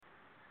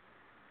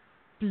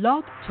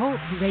Blog Talk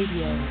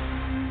Radio.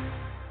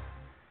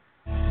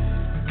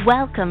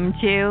 Welcome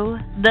to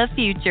The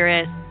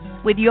Futurists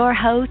with your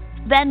hosts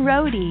Ben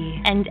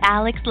Rohde and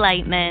Alex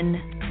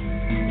Lightman.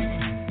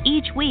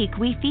 Each week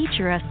we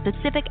feature a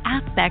specific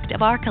aspect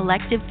of our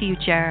collective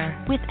future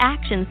with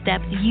action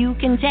steps you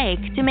can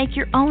take to make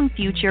your own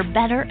future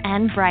better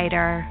and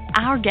brighter.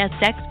 Our guest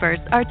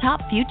experts are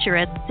top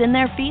futurists in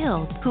their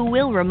field who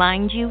will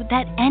remind you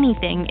that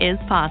anything is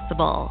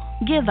possible.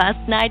 Give us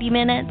 90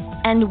 minutes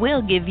and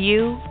we'll give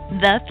you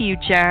the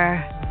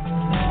future.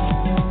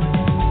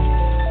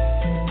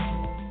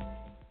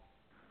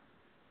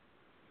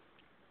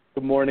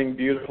 Good morning,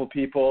 beautiful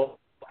people.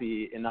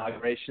 The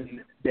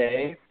inauguration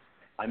day.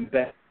 I'm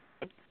Ben,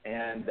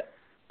 and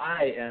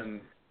I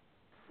am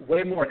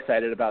way more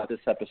excited about this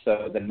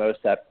episode than most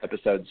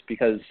episodes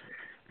because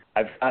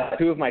I've got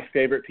two of my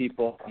favorite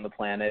people on the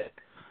planet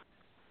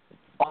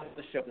on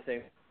the show at the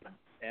same time.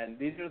 And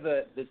these are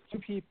the two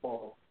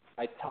people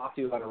I talk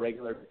to on a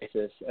regular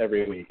basis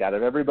every week. Out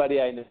of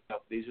everybody I know,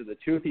 these are the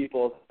two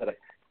people that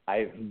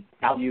I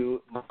value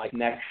my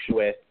connection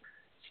with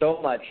so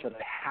much that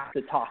I have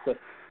to talk with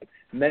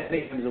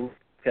many times a week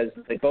because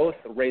they both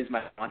raise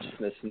my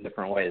consciousness in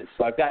different ways.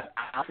 So I've got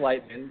Alex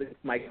Lightman,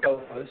 my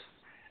co-host.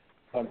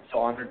 I'm so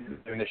honored to be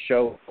doing the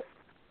show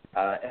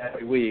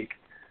every week,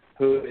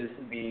 who is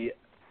the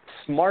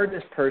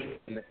smartest person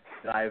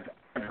that I've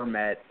ever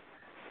met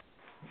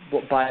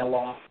by a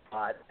long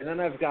shot. And then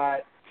I've got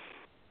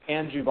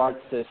Andrew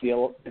Bartzis,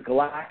 the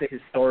Galactic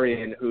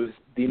Historian, who's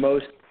the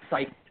most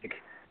psychic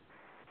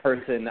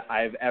person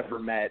I've ever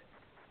met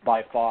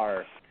by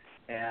far.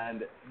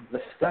 And the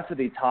stuff that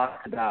he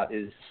talks about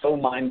is so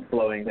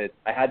mind-blowing that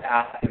I had to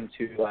ask him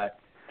to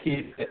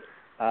keep it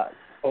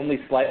only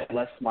slightly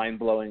less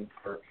mind-blowing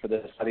for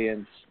this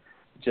audience,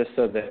 just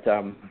so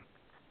that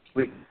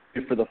we can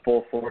do for the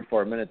full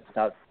 44 minutes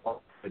without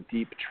a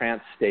deep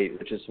trance state,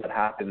 which is what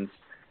happens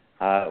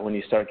when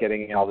you start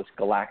getting all this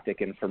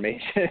galactic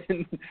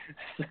information.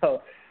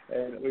 So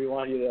we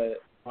want you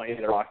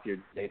to rock your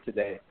day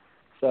today.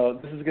 So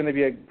this is going to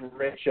be a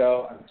great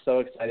show. I'm so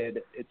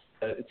excited.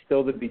 It's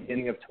still the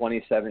beginning of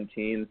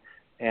 2017,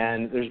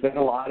 and there's been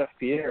a lot of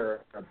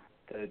fear of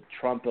the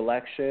Trump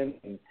election.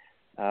 And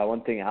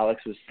one thing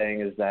Alex was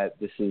saying is that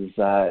this is,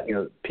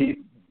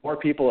 more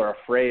people are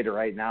afraid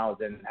right now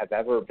than have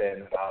ever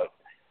been about.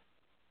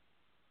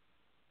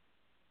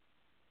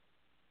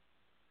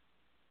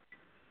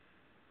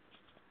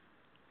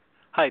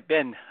 Hi,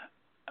 Ben.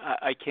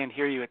 I can't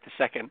hear you at the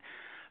second,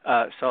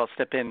 so I'll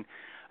step in.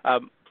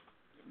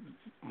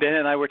 Ben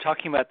and I were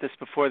talking about this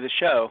before the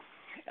show.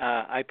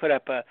 I put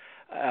up a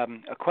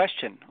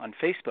question on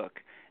Facebook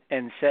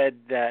and said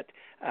that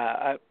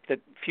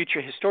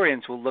future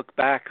historians will look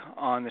back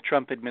on the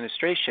Trump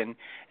administration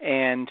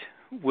and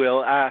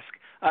will ask,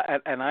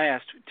 and I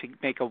asked to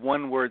make a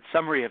one-word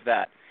summary of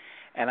that.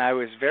 And I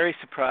was very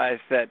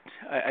surprised that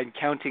I'm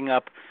counting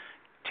up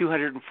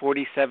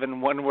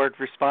 247 one-word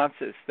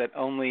responses, that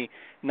only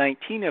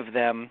 19 of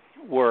them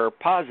were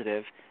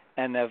positive.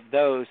 And of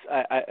those,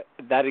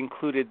 that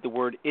included the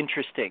word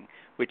interesting,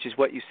 which is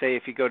what you say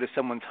if you go to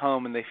someone's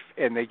home and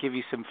they give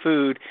you some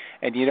food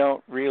and you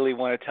don't really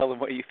want to tell them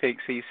what you think,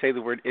 so you say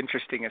the word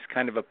interesting as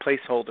kind of a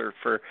placeholder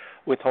for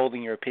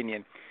withholding your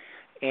opinion.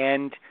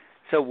 And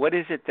so what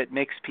is it that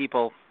makes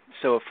people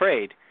so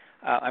afraid?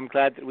 I'm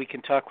glad that we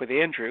can talk with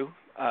Andrew.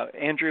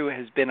 Andrew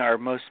has been our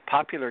most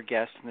popular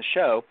guest in the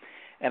show,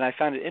 and I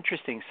found it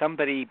interesting.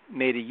 Somebody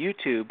made a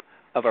YouTube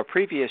of our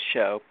previous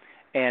show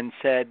and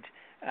said,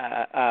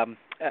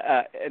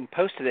 and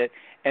posted it,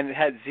 and it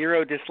had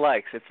 0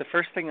 dislikes. It's the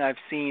first thing I've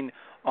seen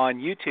on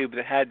YouTube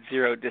that had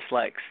 0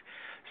 dislikes.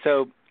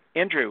 So,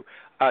 Andrew,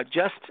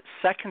 just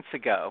seconds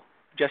ago,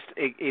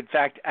 in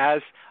fact,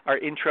 as our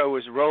intro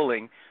was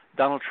rolling,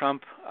 Donald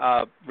Trump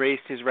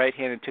raised his right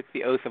hand and took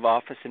the oath of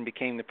office and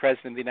became the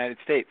President of the United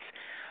States.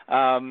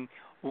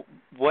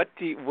 What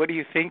do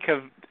you think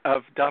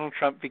of Donald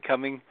Trump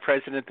becoming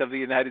President of the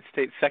United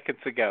States seconds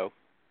ago?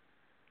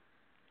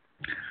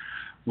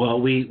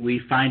 Well,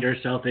 we find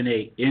ourselves in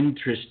an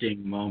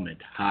interesting moment,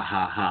 ha,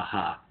 ha, ha,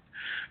 ha.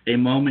 A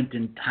moment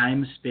in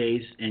time,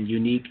 space, and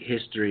unique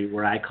history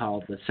where I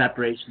call the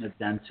separation of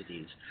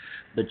densities,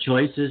 the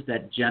choices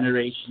that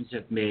generations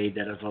have made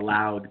that have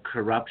allowed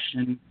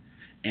corruption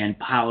and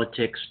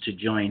politics to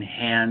join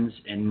hands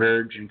and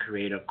merge and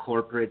create a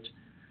corporate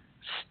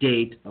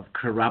state of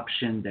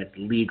corruption that's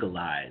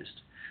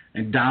legalized.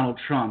 And Donald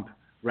Trump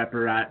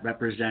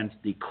represents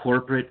the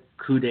corporate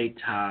coup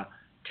d'etat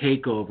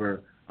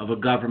takeover of a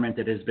government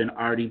that has been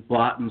already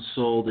bought and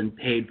sold and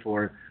paid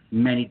for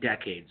many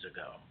decades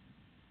ago.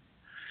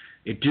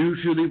 It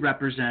truly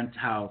represents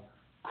how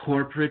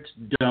corporate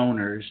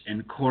donors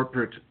and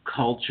corporate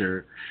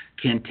culture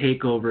can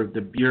take over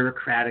the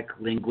bureaucratic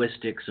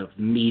linguistics of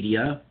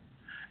media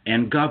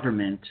and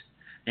government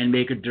and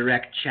make a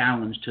direct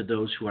challenge to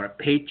those who are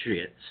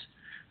patriots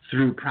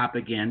through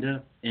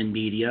propaganda and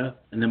media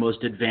and the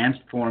most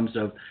advanced forms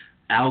of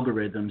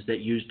algorithms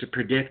that use to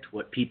predict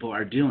what people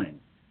are doing.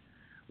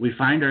 We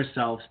find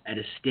ourselves at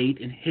a state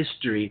in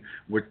history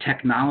where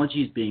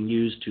technology is being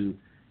used to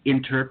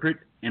interpret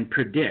and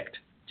predict,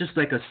 just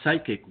like a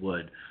psychic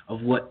would,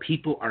 of what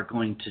people are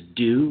going to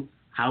do,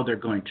 how they're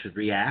going to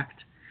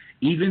react.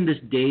 Even this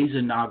day's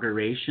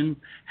inauguration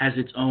has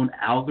its own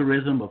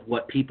algorithm of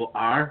what people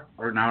are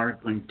or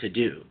not going to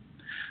do.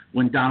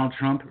 When Donald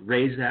Trump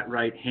raised that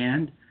right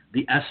hand,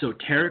 the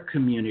esoteric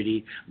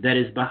community that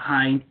is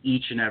behind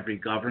each and every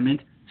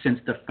government since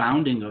the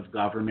founding of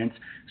governments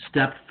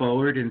stepped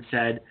forward and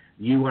said,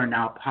 you are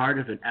now part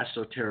of an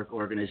esoteric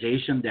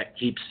organization that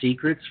keeps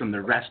secrets from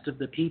the rest of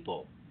the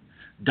people.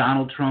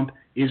 Donald Trump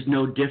is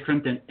no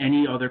different than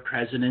any other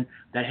president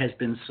that has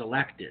been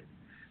selected.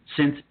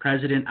 Since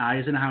President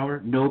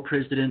Eisenhower, no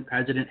president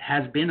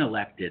has been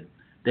elected.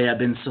 They have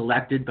been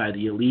selected by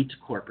the elite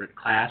corporate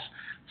class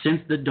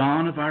since the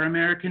dawn of our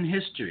American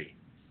history.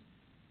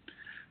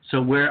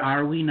 So where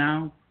are we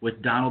now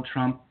with Donald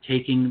Trump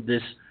taking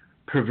this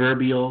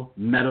proverbial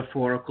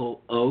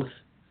metaphorical oath?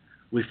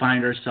 We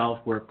find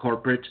ourselves where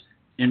corporate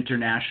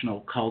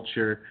international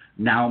culture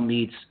now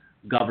meets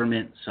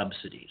government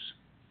subsidies.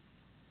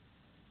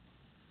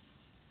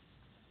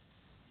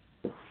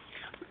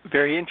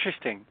 Very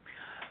interesting.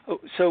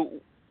 So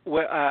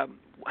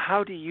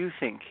how do you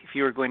think, if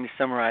you were going to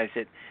summarize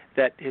it,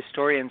 that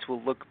historians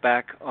will look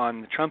back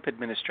on the Trump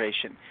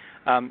administration?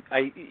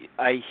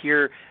 I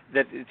hear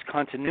that it's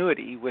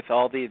continuity with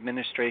all the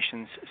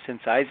administrations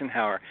since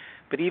Eisenhower,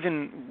 but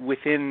even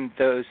within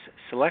those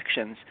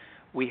selections,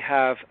 we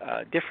have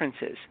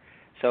differences.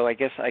 So I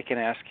guess I can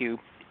ask you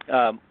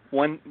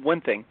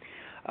one thing.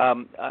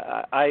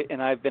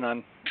 I've been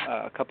on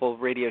a couple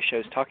of radio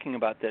shows talking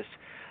about this.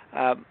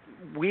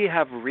 We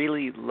have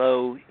really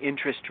low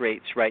interest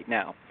rates right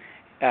now.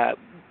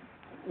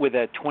 With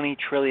a $20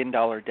 trillion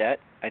debt,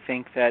 I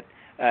think that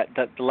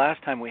the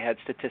last time we had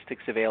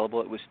statistics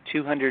available, it was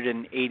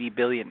 $280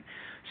 billion.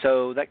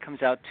 So that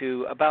comes out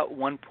to about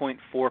 1.4%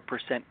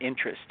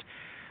 interest.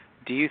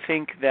 Do you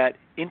think that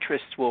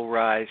interest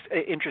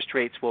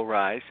rates will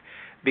rise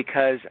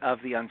because of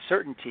the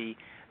uncertainty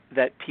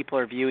that people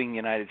are viewing the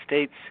United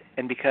States,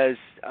 and because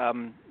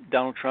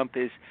Donald Trump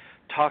is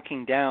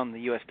talking down the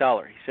U.S.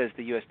 dollar? He says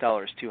the U.S.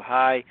 dollar is too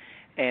high,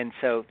 and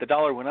so the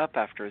dollar went up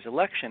after his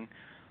election,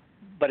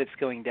 but it's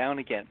going down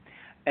again.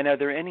 And are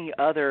there any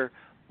other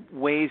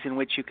ways in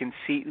which you can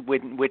see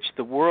in which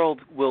the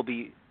world will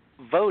be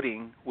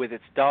voting with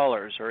its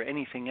dollars or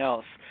anything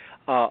else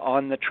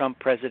on the Trump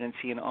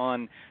presidency and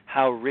on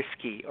how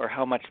risky or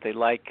how much they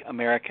like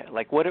America?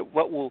 Like what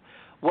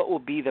will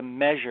be the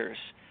measures,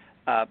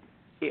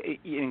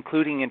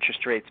 including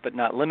interest rates but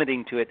not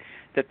limiting to it,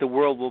 that the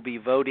world will be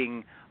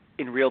voting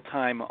in real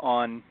time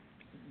on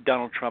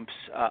Donald Trump's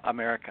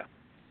America?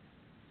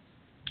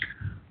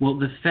 Well,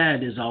 the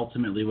Fed is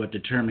ultimately what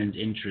determines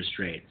interest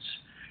rates,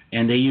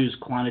 and they used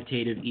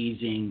quantitative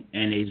easing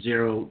and a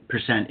 0%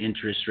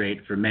 interest rate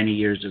for many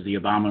years of the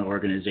Obama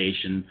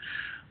organization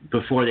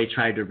before they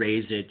tried to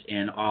raise it,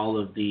 and all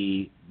of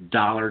the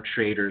dollar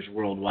traders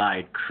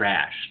worldwide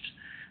crashed.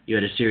 You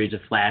had a series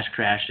of flash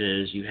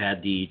crashes. You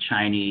had the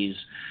Chinese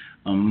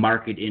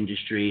market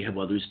industry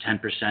lose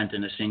 10%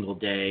 in a single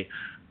day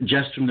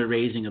just from the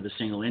raising of a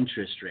single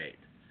interest rate.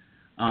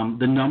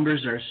 The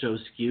numbers are so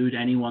skewed.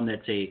 Anyone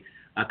that's a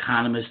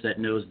economist that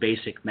knows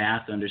basic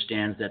math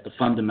understands that the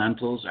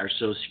fundamentals are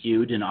so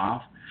skewed and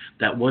off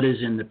that what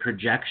is in the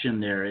projection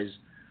there is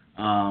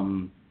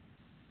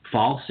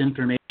false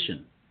information.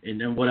 And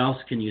then what else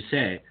can you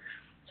say?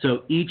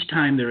 So each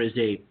time there is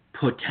a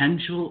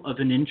potential of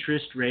an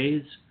interest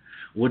raise,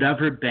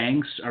 whatever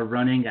banks are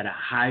running at a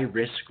high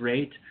risk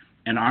rate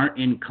and aren't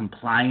in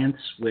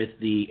compliance with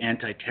the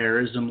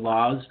anti-terrorism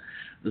laws,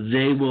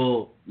 they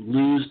will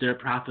lose their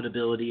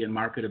profitability and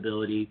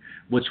marketability,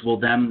 which will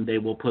then they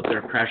will put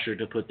their pressure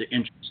to put the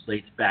interest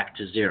rates back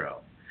to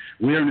zero.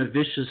 We're in a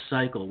vicious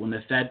cycle. When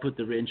the Fed put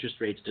the interest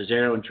rates to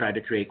zero and tried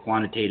to create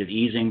quantitative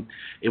easing,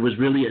 it was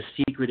really a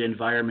secret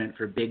environment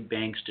for big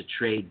banks to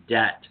trade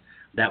debt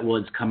that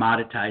was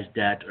commoditized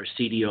debt or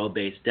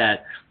CDO-based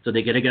debt, so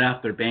they got to get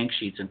off their bank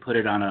sheets and put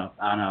it on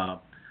a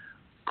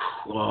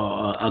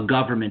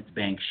government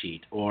bank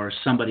sheet or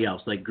somebody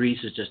else. Like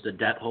Greece is just a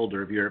debt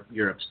holder of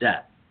Europe's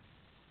debt.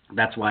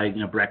 That's why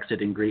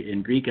Brexit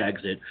and Greek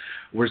exit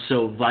were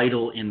so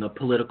vital in the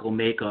political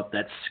makeup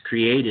that's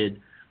created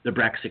the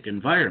Brexit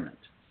environment.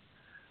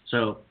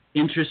 So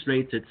interest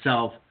rates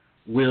itself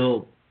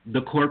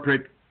the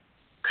corporate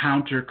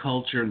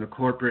counterculture and the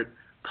corporate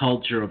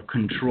culture of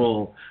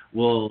control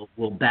will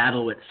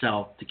battle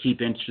itself to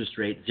keep interest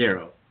rate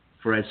zero.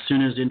 For as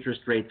soon as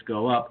interest rates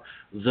go up,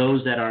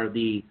 those that are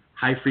the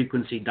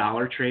high-frequency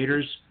dollar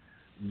traders,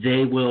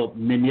 they will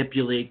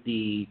manipulate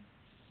the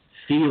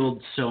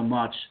field so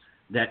much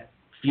that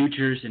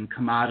futures and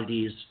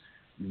commodities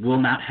will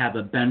not have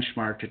a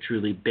benchmark to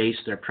truly base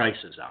their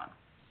prices on.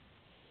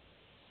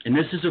 And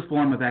this is a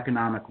form of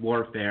economic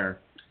warfare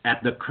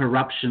at the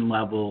corruption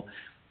level,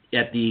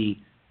 at the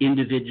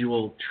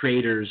individual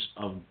traders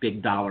of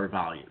big dollar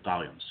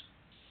volumes.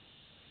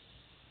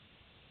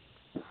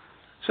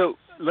 So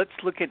let's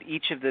look at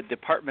each of the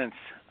departments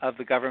of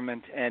the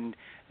government and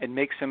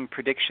make some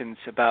predictions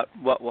about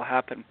what will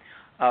happen.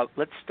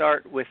 Let's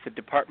start with the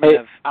Department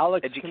of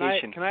Alex,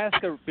 Education. Can I ask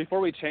before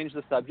we change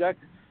the subject?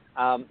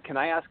 Can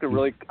I ask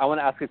I want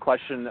to ask a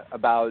question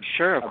about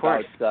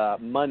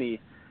money.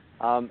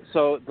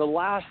 So the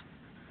last,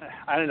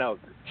 I don't know,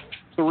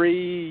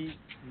 3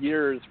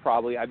 years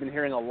probably, I've been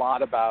hearing a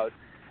lot about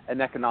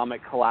an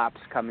economic collapse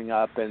coming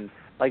up, and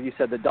like you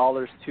said, the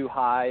dollar's too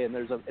high, and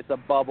it's a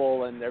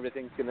bubble, and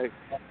everything's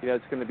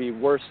it's gonna be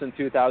worse than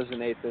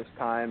 2008 this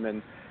time,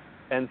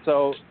 and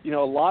so a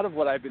lot of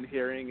what I've been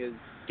hearing is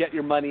get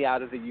your money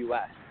out of the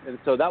U.S. And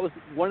so that was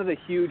one of the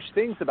huge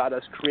things about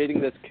us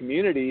creating this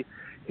community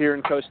here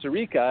in Costa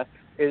Rica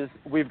is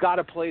we've got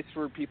a place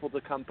for people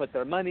to come put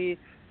their money,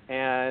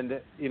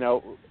 and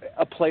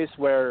a place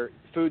where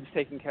food's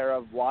taken care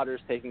of,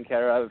 water's taken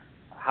care of,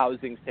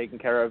 housing's taken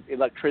care of,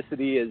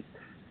 electricity is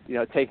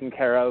taken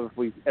care of.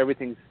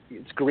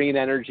 It's green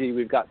energy.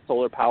 We've got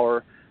solar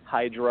power,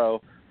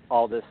 hydro,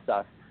 all this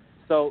stuff.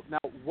 So now,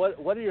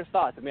 what are your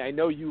thoughts? I mean, I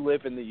know you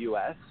live in the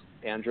U.S.,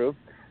 Andrew.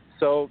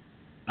 So,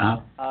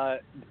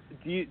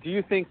 do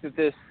you think that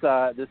this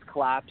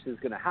collapse is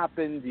going to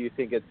happen? Do you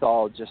think it's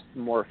all just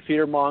more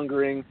fear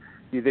mongering?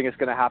 Do you think it's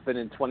going to happen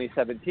in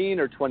 2017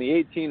 or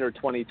 2018 or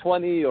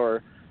 2020?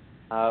 Or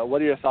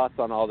what are your thoughts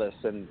on all this?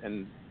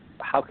 And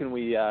how can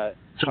we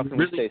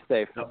stay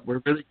safe?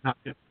 We're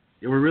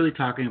really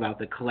talking about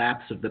the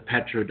collapse of the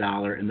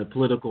petrodollar and the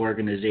political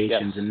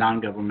organizations and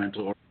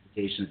non-governmental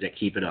organizations that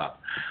keep it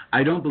up.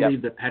 I don't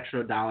believe the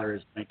petrodollar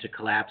is going to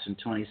collapse in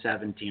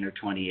 2017 or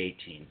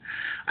 2018.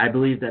 I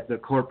believe that the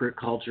corporate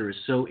culture is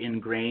so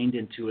ingrained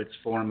into its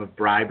form of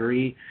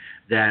bribery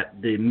that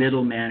the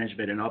middle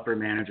management and upper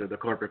management of the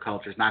corporate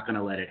culture is not going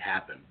to let it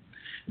happen.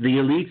 The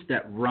elites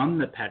that run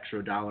the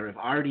petrodollar have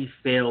already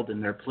failed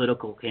in their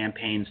political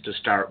campaigns to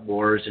start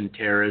wars and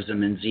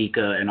terrorism and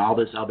Zika and all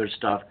this other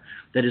stuff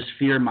that is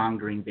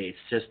fear-mongering based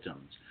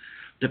systems.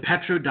 The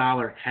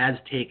petrodollar has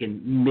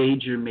taken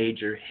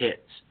major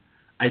hits.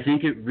 I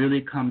think it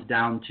really comes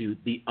down to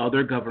the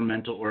other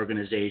governmental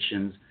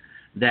organizations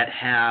that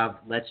have,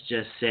 let's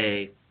just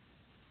say,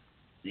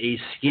 a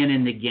skin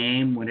in the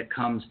game when it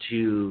comes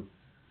to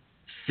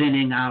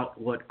thinning out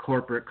what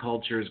corporate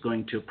culture is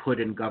going to put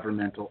in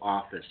governmental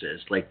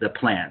offices, like the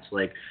plants,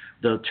 like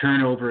the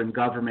turnover in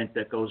government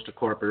that goes to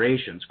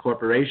corporations.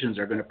 Corporations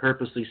are going to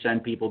purposely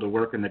send people to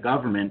work in the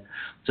government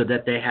so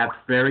that they have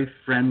very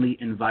friendly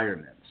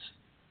environments.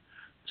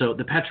 So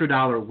the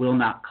petrodollar will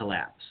not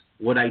collapse.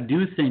 What I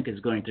do think is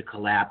going to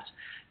collapse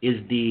is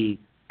the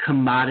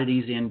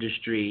commodities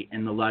industry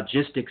and the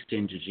logistics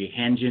industry.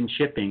 Hanjin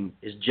shipping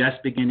is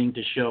just beginning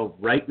to show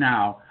right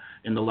now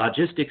in the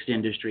logistics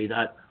industry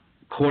that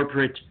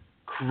corporate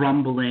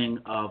crumbling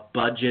of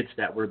budgets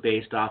that were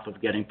based off of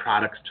getting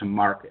products to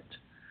market.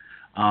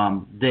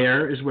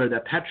 There is where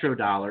the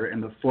petrodollar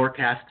and the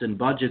forecasts and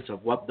budgets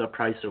of what the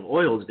price of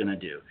oil is going to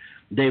do.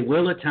 They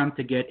will attempt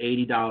to get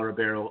 $80 a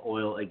barrel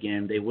oil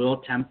again. They will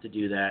attempt to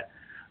do that.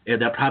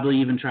 They'll probably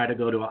even try to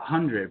go to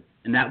 100,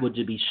 and that would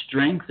be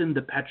strengthen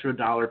the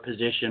petrodollar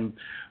position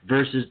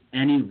versus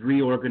any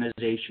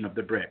reorganization of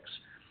the BRICS.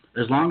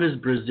 As long as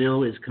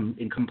Brazil is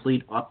in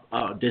complete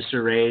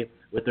disarray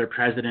with their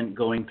president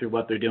going through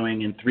what they're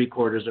doing and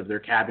 3/4 of their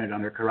cabinet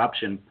under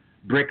corruption,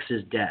 BRICS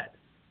is dead.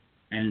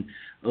 And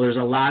there's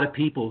a lot of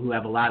people who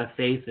have a lot of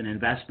faith and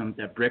investment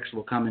that BRICS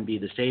will come and be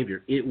the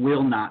savior. It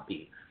will not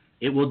be.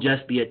 It will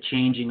just be a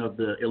changing of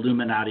the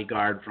Illuminati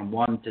guard from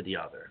one to the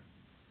other.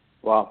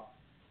 Wow.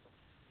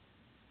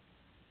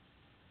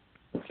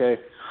 Okay.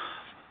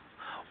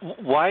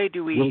 Why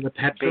do we will the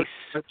petro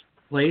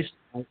replaced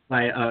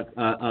by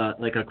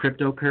like a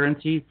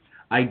cryptocurrency?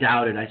 I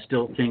doubt it. I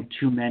still think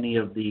too many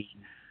of the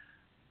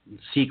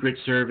Secret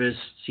Service,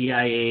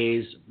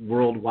 CIAs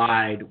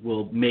worldwide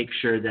will make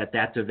sure that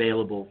that's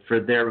available for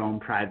their own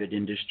private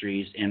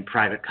industries and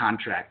private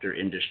contractor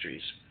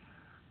industries.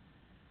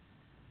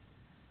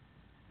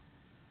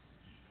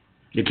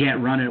 You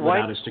can't run it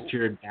without a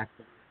secured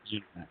backbone,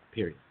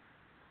 period.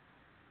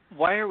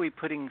 Why are we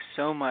putting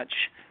so much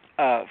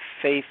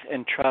faith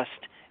and trust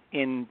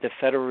in the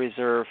Federal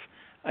Reserve,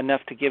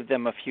 enough to give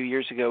them a few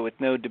years ago with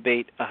no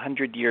debate a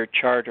 100-year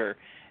charter,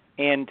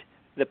 and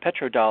the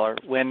petrodollar,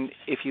 when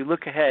if you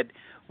look ahead,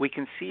 we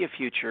can see a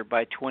future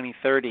by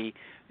 2030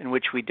 in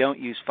which we don't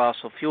use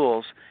fossil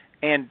fuels.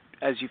 And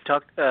as you've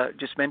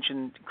just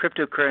mentioned,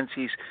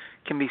 cryptocurrencies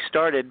can be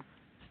started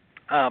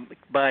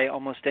by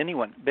almost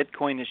anyone.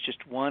 Bitcoin is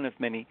just one of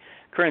many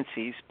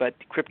currencies, but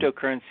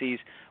cryptocurrencies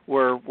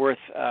were worth,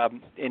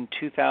 in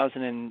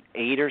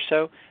 2008 or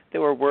so, they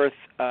were worth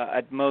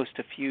at most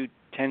a few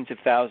tens of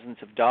thousands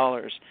of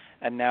dollars,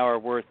 and now are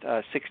worth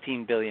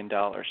 $16 billion.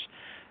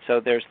 So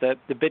there's the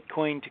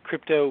Bitcoin to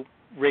crypto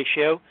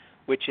ratio,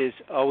 which is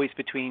always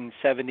between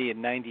 70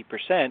 and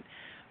 90%.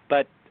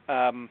 But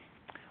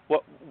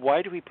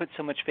why do we put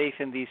so much faith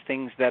in these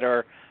things that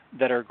are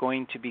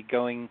going to be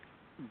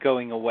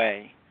going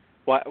away?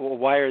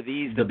 Why are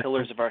these the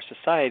pillars of our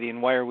society,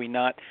 and why are we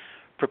not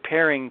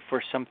preparing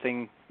for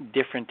something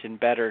different and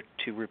better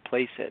to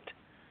replace it?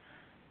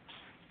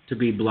 to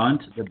be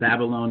blunt, the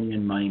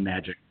Babylonian money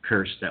magic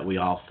curse that we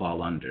all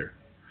fall under,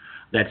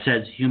 that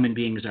says human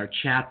beings are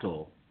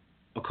chattel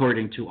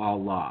according to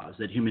all laws,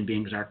 that human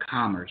beings are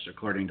commerce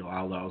according to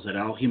all laws, that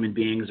all human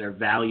beings are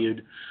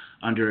valued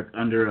under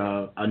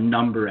a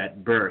number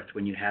at birth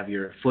when you have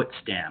your foot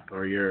stamp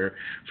or your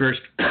first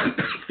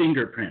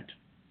fingerprint.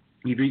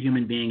 Every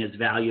human being is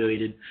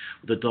valuated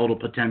with the total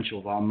potential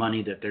of all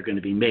money that they're going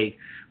to be made,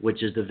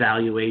 which is the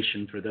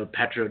valuation for the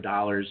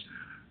petrodollar's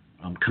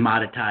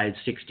commoditized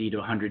 60 to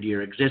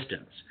 100-year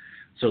existence.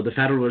 So the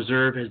Federal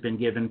Reserve has been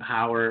given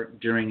power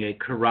during a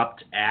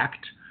corrupt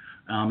act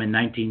in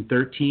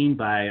 1913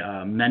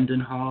 by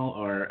Mendenhall,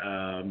 or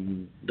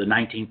the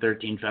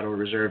 1913 Federal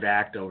Reserve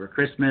Act over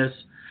Christmas.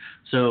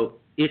 So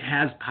it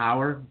has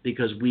power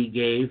because we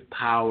gave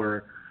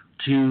power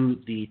to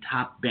the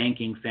top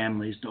banking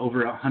families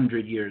over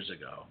 100 years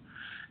ago.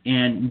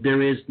 And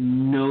there is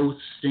no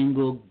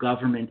single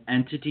government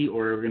entity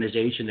or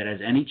organization that has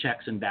any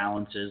checks and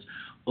balances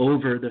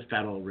over the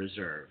Federal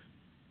Reserve.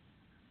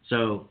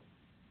 So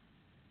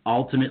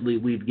ultimately,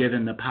 we've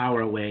given the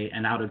power away,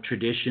 and out of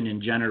tradition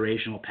and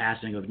generational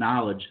passing of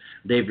knowledge,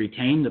 they've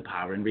retained the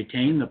power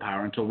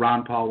until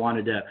Ron Paul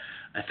wanted to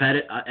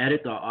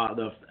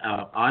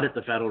audit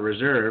the Federal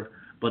Reserve,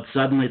 but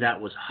suddenly that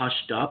was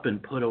hushed up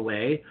and put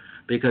away,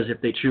 because if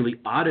they truly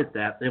audit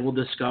that, they will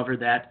discover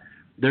that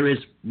there is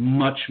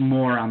much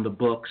more on the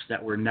books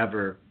that were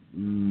never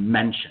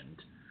mentioned.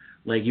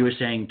 Like you were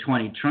saying,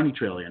 20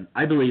 trillion.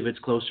 I believe it's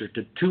closer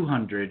to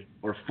 200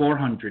 or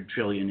 400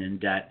 trillion in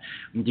debt.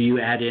 Do you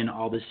add in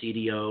all the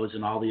CDOs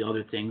and all the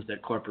other things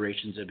that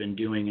corporations have been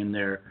doing in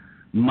their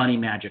money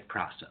magic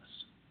process?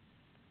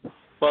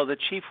 Well, the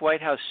chief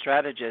White House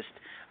strategist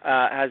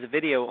has a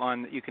video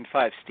on that you can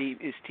find,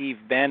 Steve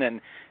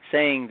Bannon,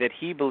 saying that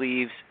he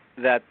believes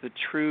that the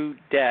true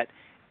debt,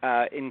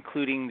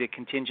 including the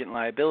contingent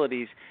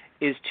liabilities,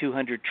 is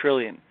 200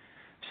 trillion.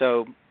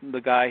 So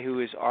the guy who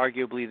is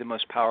arguably the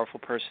most powerful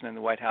person in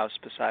the White House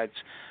besides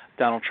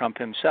Donald Trump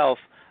himself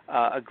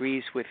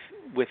agrees with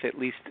at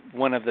least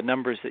one of the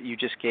numbers that you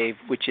just gave,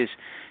 which is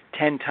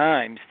 10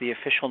 times the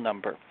official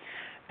number.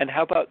 And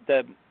how about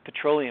the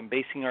petroleum,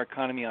 basing our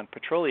economy on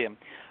petroleum?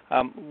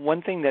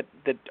 One thing that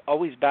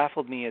always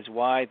baffled me is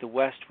why the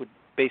West would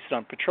base it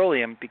on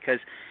petroleum, because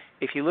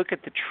if you look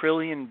at the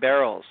trillion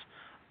barrels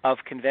of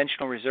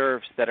conventional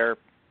reserves that are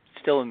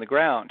still in the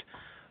ground,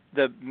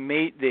 the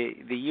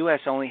U.S.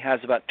 only has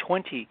about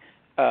 20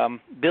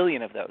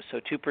 billion of those, so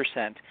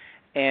 2%,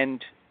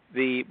 and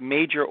the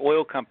major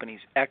oil companies,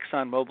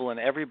 Exxon, Mobil, and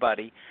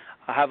everybody,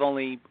 have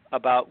only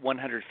about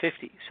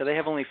 150. So they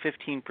have only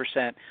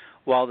 15%,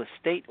 while the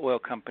state oil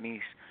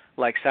companies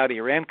like Saudi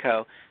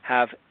Aramco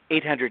have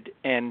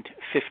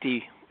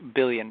 850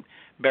 billion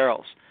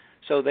barrels.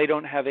 So they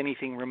don't have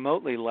anything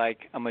remotely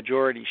like a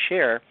majority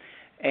share.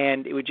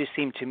 And it would just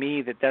seem to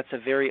me that that's a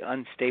very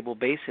unstable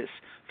basis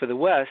for the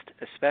West,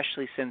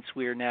 especially since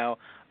we are now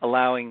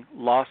allowing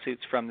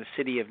lawsuits from the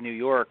city of New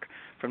York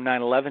from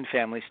 9/11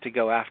 families to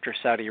go after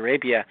Saudi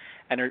Arabia,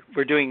 and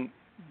we're doing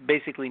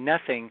basically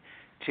nothing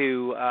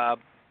to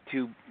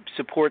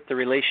support the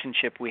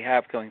relationship we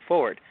have going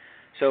forward.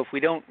 So if we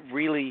don't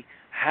really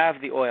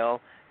have the oil,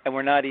 and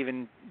we're not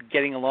even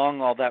getting along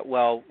all that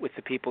well with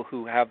the people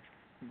who have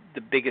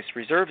the biggest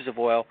reserves of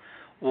oil,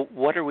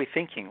 what are we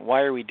thinking?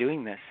 Why are we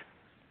doing this?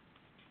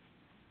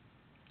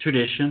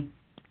 Tradition,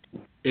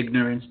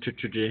 ignorance to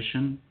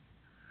tradition,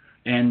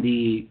 and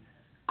the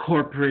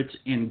corporate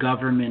and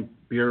government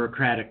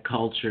bureaucratic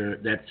culture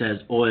that says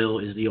oil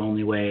is the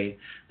only way,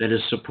 that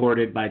is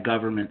supported by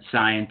government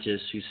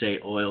scientists who say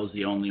oil is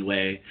the only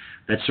way,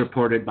 that's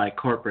supported by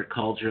corporate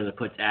culture that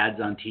puts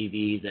ads on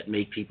TV that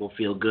make people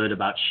feel good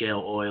about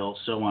shale oil,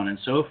 so on and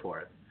so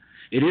forth.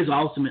 It is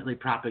ultimately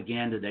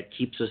propaganda that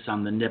keeps us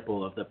on the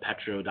nipple of the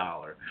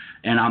petrodollar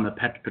and on the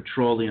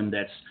petroleum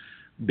that's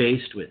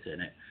based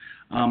within it.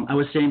 I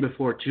was saying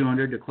before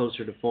 200 to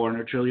closer to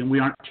 400 trillion. We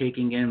aren't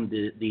taking in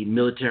the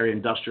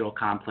military-industrial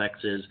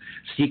complex's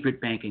secret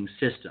banking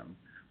system,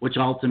 which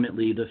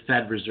ultimately the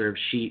Fed Reserve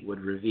sheet would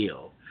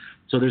reveal.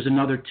 So there's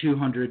another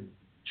 200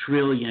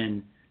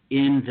 trillion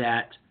in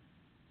that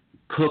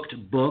cooked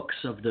books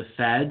of the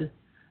Fed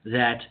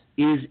that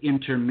is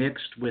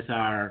intermixed with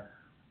our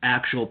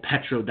actual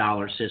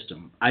petrodollar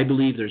system. I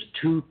believe there's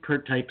two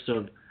types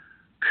of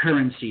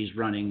currencies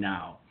running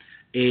now.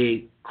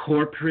 A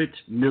corporate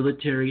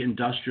military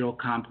industrial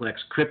complex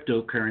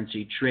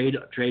cryptocurrency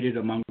traded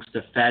amongst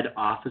the Fed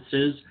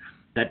offices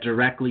that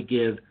directly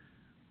give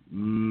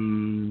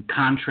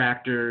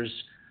contractors,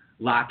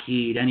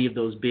 Lockheed, any of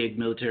those big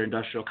military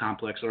industrial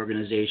complex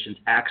organizations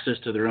access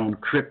to their own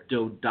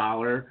crypto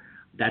dollar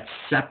that's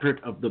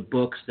separate of the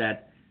books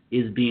that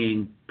is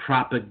being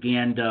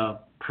propaganda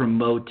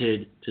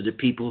promoted to the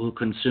people who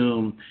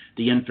consume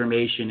the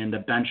information and the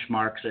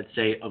benchmarks, let's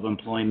say, of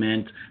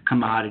employment,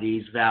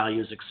 commodities,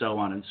 values, and so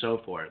on and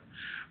so forth.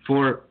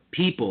 For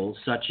people,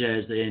 such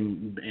as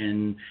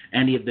in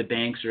any of the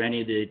banks or any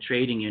of the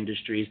trading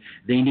industries,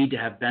 they need to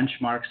have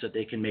benchmarks that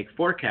they can make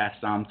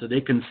forecasts on so they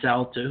can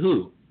sell to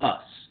who?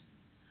 Us.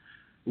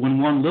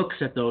 When one looks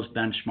at those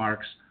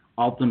benchmarks,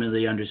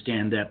 ultimately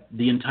understand that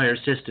the entire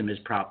system is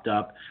propped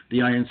up, the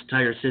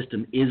entire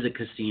system is a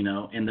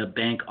casino, and the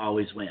bank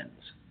always wins.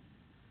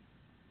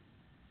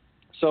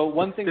 So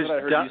one thing that I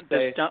heard you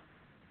say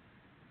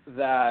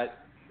that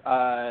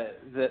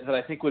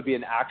I think would be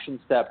an action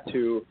step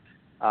to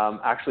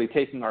actually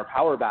taking our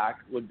power back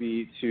would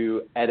be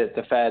to edit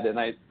the Fed. And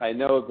I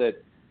know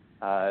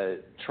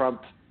that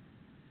Trump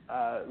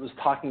was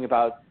talking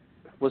about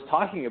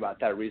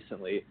that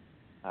recently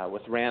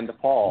with Rand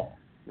Paul.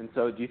 And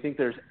so do you think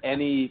there's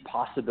any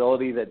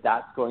possibility that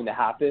that's going to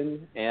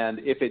happen? And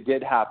if it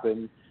did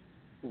happen,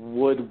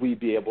 would we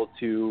be able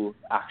to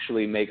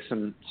actually make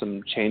some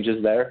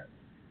changes there?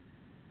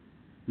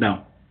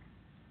 No.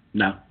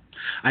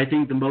 I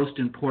think the most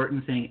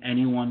important thing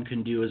anyone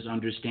can do is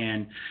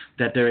understand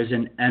that there is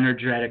an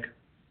energetic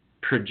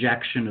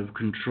projection of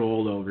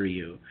control over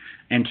you,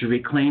 and to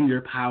reclaim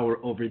your power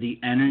over the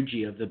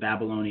energy of the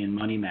Babylonian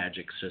money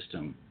magic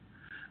system.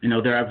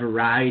 There are a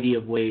variety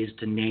of ways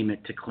to name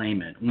it, to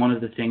claim it. One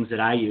of the things that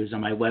I use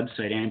on my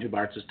website,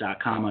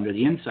 andrewbartzis.com, under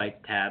the Insights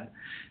tab,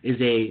 is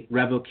a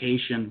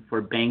revocation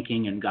for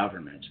banking and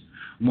government.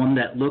 One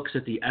that looks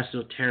at the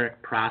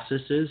esoteric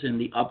processes and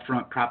the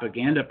upfront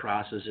propaganda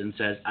process and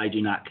says, I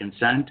do not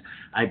consent,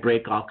 I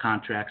break all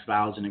contracts,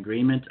 vows, and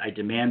agreements, I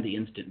demand the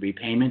instant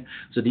repayment.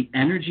 So the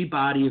energy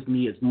body of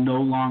me is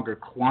no longer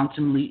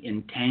quantumly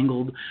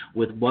entangled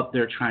with what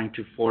they're trying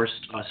to force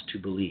us to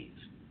believe.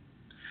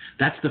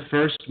 That's the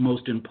first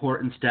most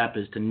important step,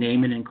 is to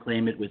name it and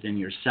claim it within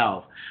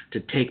yourself, to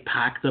take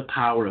back the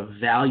power of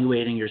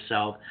evaluating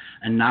yourself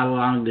and not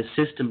allowing the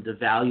system to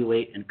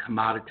evaluate and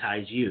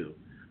commoditize you.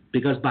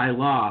 Because by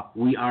law,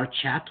 we are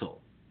chattel.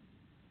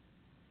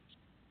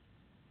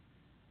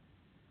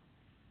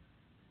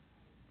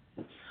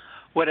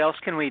 What else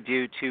can we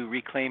do to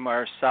reclaim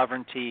our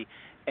sovereignty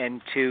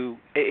and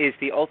is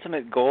the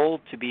ultimate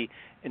goal to be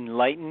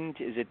enlightened?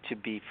 Is it to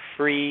be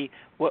free?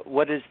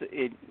 What is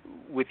it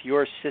with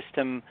your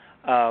system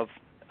of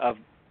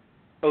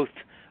oath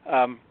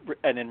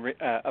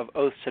of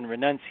oaths and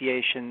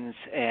renunciations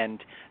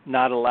and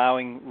not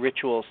allowing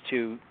rituals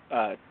to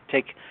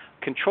take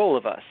control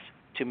of us,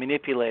 to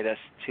manipulate us,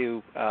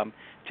 to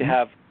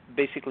have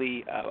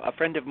basically, a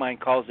friend of mine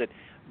calls it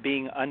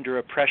being under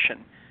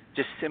oppression,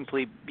 just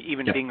simply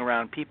even being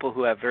around people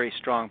who have very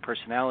strong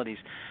personalities.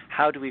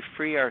 How do we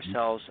free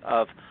ourselves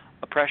of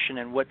oppression,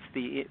 and what's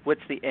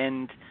the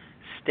end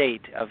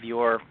state of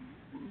your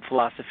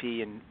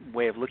philosophy and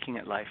way of looking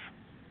at life?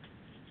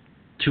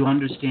 To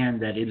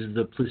understand that it is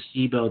the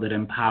placebo that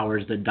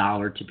empowers the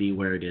dollar to be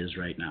where it is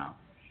right now.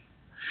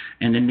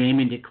 And the name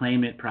and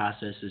declaim it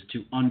process is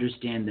to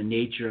understand the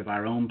nature of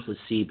our own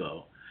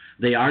placebo.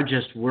 They are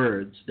just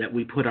words that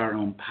we put our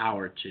own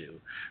power to,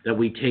 that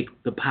we take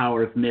the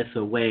power of myth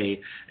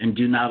away and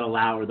do not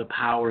allow the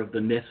power of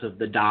the myth of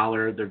the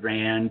dollar, the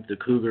rand, the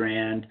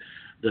cougarand,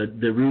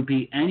 the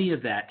rupee, any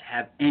of that to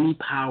have any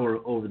power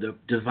over the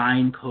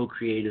divine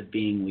co-creative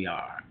being we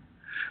are.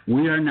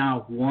 We are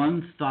now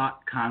one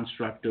thought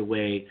construct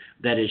away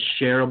that is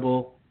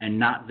shareable and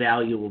not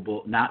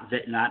valuable, not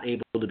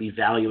able to be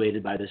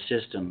evaluated by the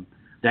system,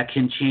 that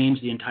can change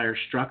the entire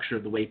structure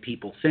of the way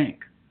people think.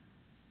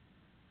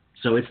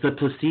 So it's the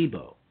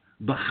placebo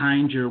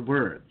behind your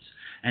words,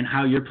 and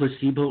how your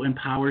placebo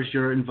empowers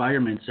your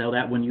environment so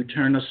that when you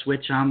turn a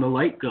switch on, the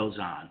light goes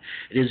on.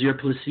 It is your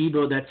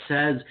placebo that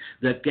says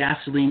that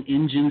gasoline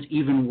engines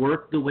even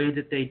work the way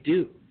that they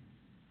do.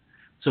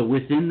 So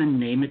within the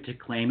name it to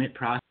claim it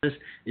process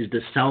is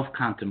the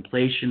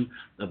self-contemplation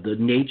of the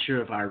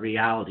nature of our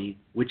reality,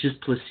 which is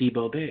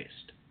placebo-based.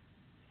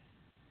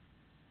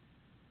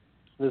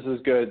 This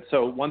is good.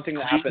 So one thing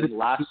that happened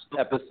last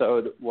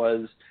episode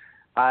was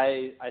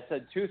I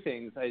said two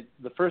things.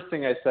 The first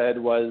thing I said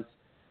was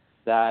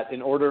that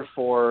in order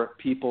for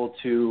people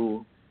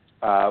to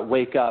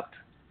wake up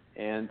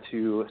and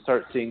to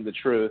start seeing the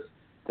truth,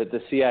 that the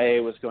CIA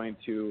was going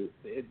to,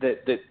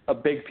 that a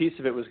big piece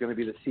of it was going to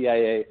be the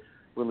CIA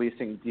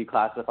releasing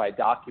declassified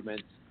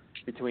documents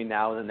between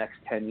now and the next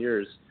 10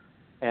 years.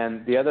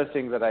 And the other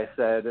thing that I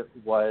said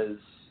was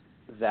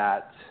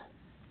that,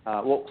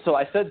 so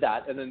I said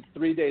that, and then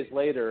 3 days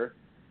later,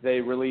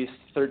 they released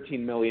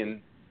 13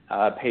 million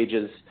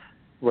pages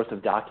worth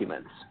of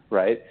documents,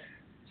 right?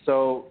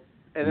 So,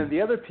 and then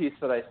the other piece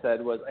that I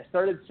said was I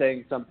started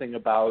saying something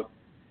about,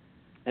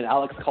 and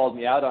Alex called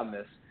me out on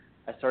this,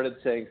 I started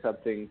saying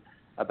something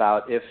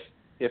about if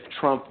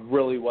Trump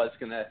really was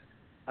going to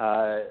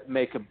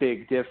make a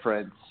big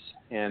difference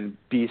and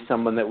be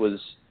someone that was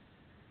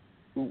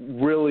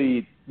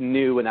really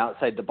new and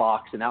outside the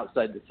box and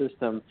outside the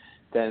system,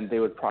 then they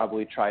would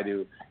probably try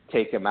to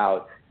take him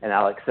out. And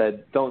Alex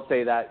said, don't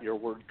say that, your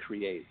word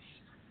creates.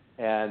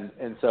 And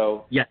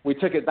so we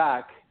took it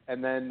back,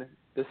 and then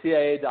the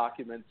CIA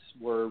documents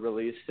were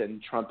released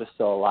and Trump is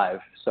still alive.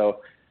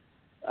 So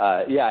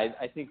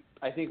I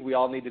think we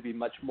all need to be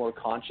much more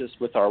conscious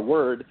with our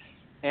word,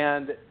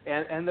 and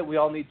that we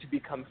all need to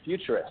become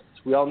futurists.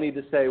 We all need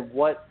to say,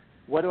 what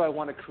do I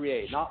want to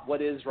create? Not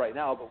what is right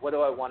now, but what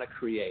do I want to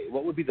create?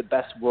 What would be the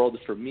best world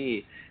for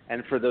me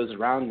and for those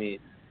around me?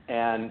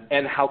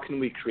 and how can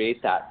we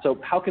create that? So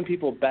how can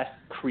people best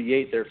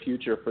create their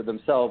future for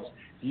themselves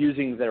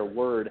using their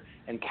word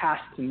and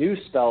cast new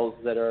spells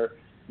that are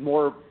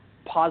more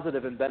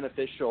positive and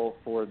beneficial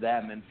for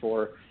them and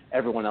for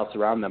everyone else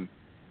around them?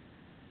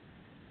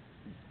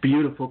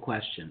 Beautiful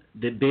question.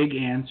 The big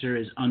answer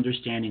is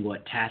understanding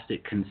what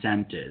tacit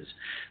consent is.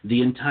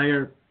 The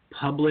entire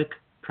public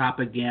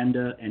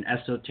propaganda and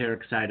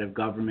esoteric side of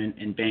government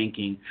and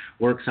banking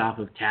works off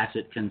of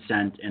tacit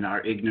consent and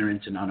our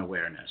ignorance and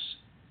unawareness.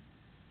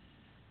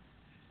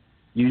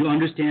 You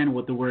understand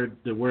what the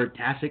word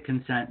tacit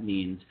consent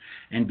means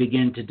and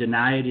begin to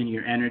deny it in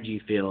your energy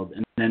field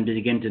and then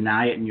begin to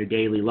deny it in your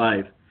daily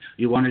life.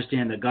 You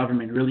understand that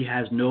government really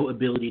has no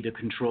ability to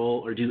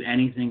control or do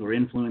anything or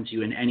influence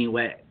you in any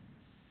way.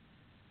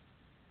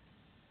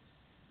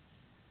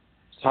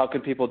 So how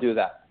can people do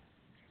that?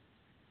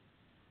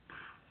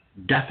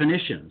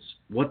 Definitions.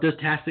 What does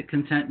tacit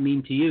consent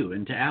mean to you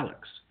and to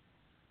Alex?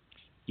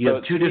 You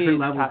have two different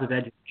levels of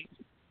education.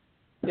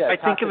 Yeah, I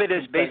think of it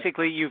as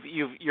basically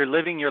you're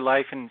living your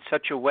life in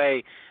such a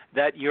way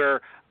that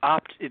you're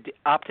opted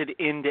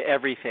into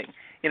everything.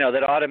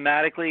 That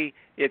automatically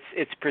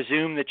it's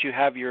presumed that you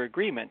have your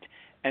agreement,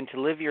 and to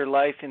live your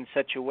life in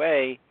such a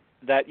way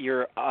that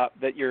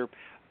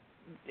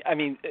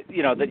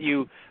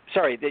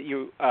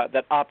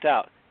that opt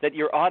out, that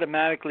you're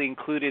automatically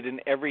included in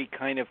every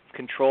kind of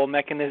control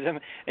mechanism,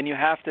 and you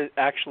have to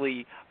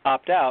actually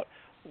opt out.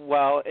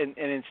 Well, and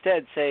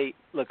instead say,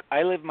 look,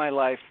 I live my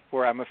life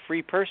where I'm a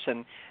free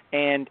person,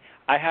 and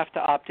I have to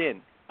opt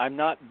in. I'm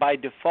not by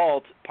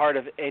default part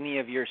of any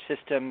of your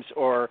systems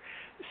or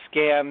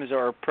scams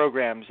or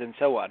programs and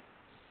so on.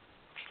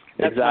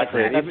 That's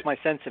my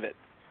sense of it.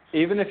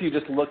 Even if you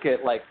just look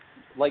at like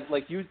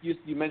you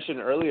mentioned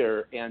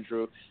earlier,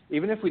 Andrew,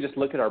 even if we just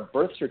look at our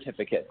birth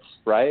certificates,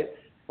 right?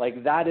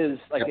 Like that is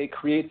like it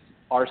creates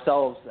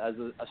ourselves as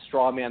a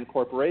straw man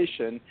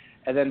corporation,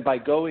 and then by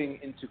going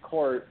into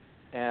court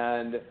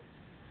and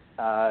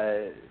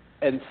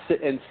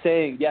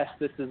saying, yes,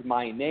 this is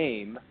my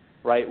name,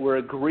 right? We're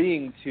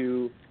agreeing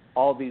to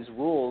all these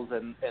rules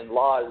and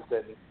laws,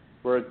 and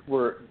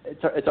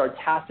it's our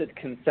tacit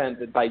consent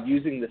that by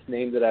using this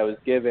name that I was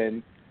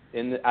given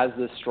as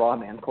this straw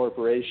man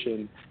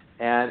corporation,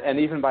 and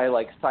even by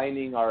like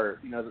signing our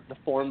the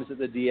forms at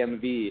the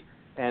DMV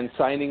and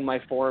signing my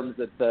forms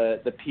at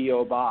the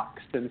PO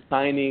box and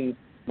signing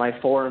my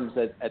forms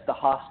at the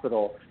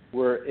hospital,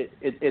 where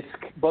it's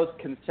both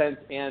consent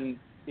and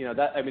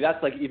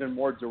that's like even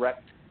more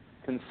direct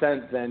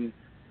consent than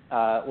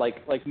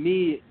like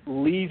me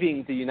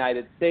leaving the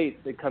United States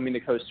and coming to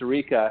Costa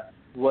Rica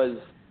was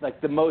like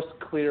the most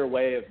clear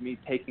way of me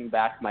taking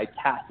back my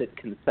tacit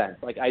consent.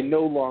 Like I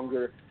no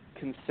longer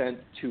consent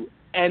to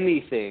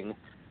anything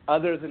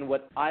other than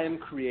what I am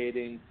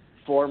creating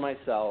for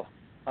myself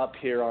up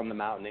here on the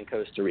mountain in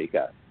Costa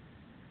Rica.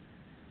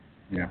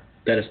 Yeah.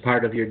 That is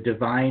part of your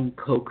divine,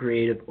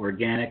 co-creative,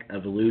 organic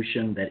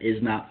evolution that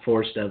is not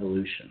forced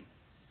evolution.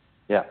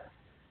 Yeah.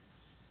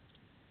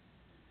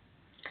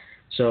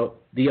 So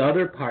the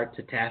other part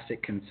to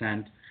tacit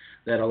consent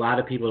that a lot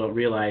of people don't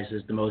realize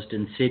is the most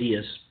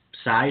insidious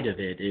side of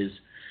it is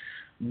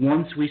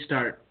once we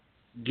start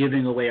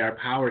giving away our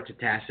power to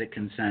tacit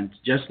consent,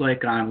 just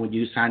like when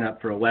you sign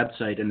up for a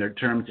website and their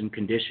terms and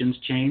conditions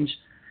change,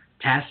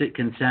 tacit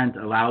consent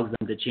allows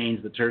them to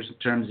change the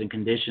terms and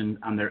conditions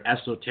on their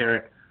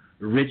esoteric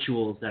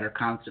rituals that are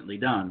constantly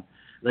done.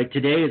 Like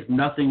today is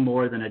nothing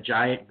more than a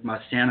giant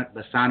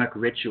Masonic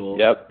ritual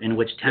in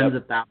which tens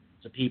of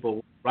thousands of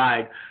people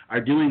worldwide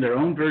are doing their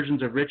own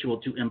versions of ritual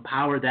to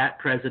empower that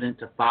president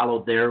to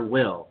follow their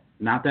will,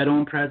 not that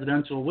own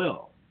presidential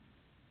will.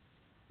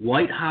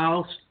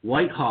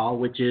 Whitehall,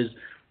 which is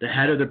the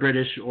head of the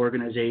British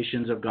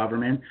organizations of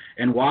government,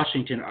 and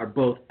Washington are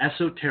both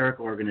esoteric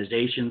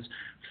organizations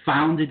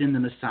founded in the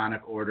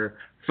Masonic order,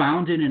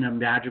 founded in a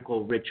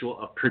magical ritual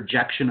of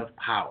projection of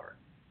power.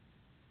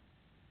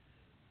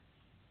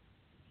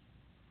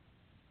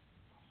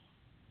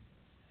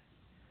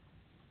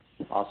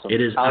 Awesome.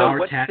 It is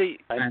our task.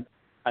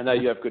 I know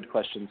you have good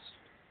questions.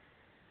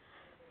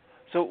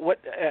 So what,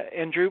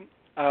 Andrew,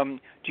 do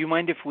you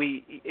mind if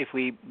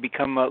we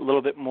become a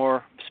little bit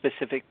more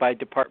specific by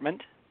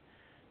department?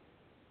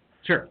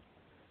 Sure.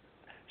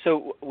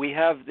 So we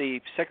have the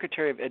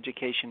Secretary of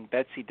Education,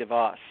 Betsy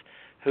DeVos,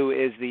 who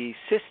is the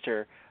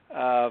sister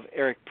of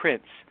Eric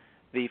Prince,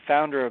 the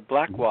founder of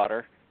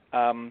Blackwater,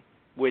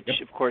 which,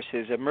 of course,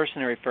 is a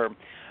mercenary firm.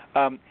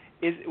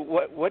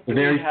 What do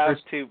we have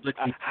to?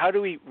 How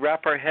do we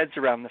wrap our heads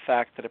around the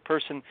fact that a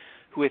person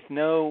with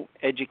no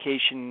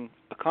education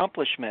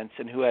accomplishments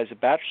and who has a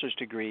bachelor's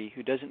degree,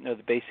 who doesn't know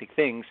the basic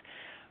things,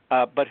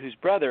 but whose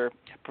brother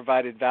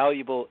provided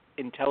valuable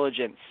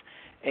intelligence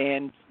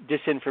and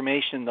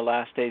disinformation in the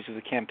last days of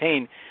the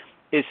campaign,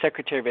 is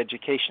Secretary of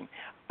Education?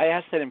 I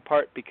ask that in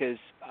part because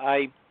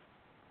I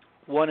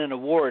won an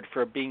award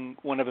for being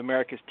one of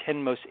America's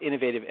 10 most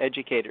innovative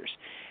educators,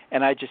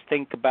 and I just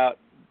think about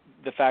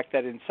the fact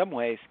that in some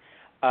ways,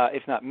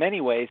 if not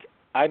many ways,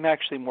 I'm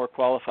actually more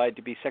qualified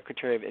to be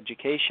Secretary of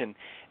Education,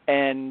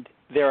 and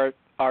there are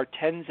are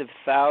tens of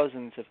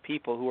thousands of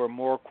people who are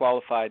more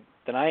qualified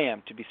than I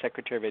am to be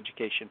Secretary of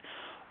Education.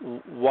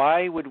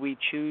 Why would we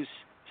choose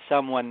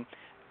someone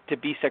to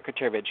be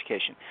Secretary of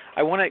Education?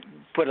 I want to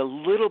put a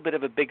little bit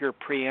of a bigger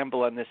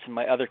preamble on this in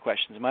my other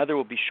questions. My other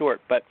will be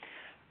short, but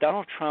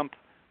Donald Trump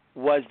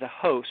was the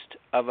host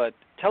of a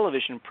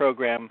television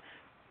program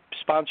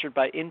sponsored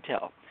by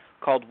Intel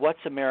called What's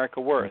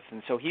America Worth?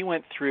 And so he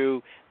went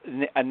through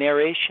a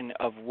narration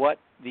of what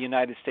the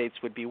United States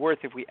would be worth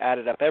if we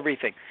added up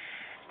everything.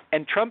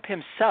 And Trump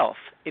himself,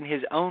 in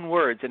his own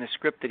words, in a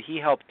script that he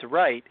helped to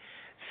write,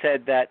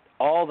 said that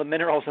all the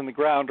minerals in the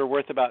ground are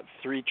worth about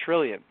 $3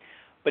 trillion.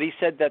 But he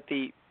said that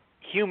the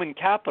human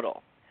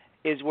capital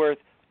is worth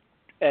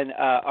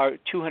are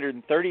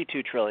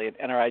 $232 trillion,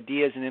 and our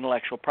ideas and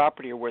intellectual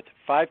property are worth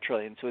 $5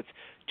 trillion. So it's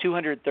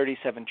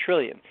 $237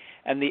 trillion.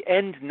 And the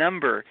end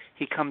number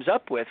he comes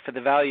up with for the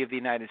value of the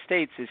United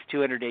States is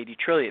 $280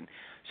 trillion.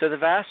 So the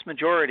vast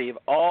majority of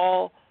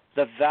all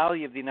the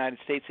value of the United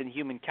States in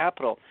human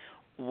capital,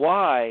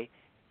 why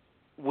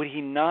would he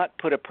not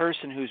put a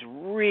person who's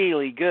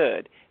really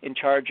good in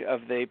charge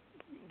of the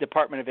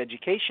Department of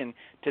Education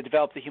to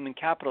develop the human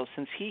capital,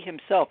 since he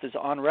himself is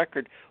on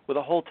record with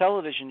a whole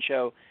television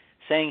show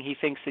saying he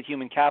thinks that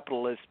human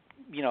capital is,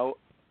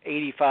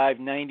 85,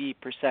 90%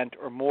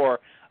 or more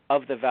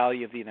of the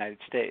value of the United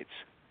States?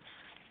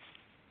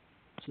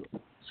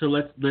 So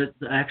let's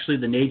actually,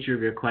 the nature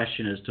of your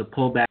question is to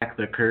pull back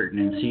the curtain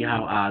and see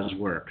how Oz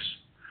works.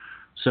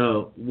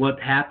 So what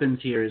happens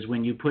here is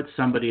when you put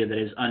somebody that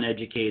is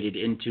uneducated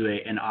into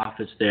an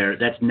office there,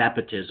 that's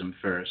nepotism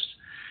first.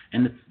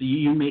 And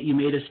you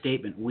made a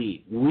statement,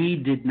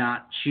 we did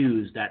not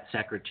choose that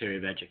Secretary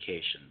of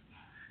Education.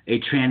 A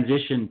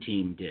transition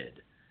team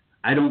did.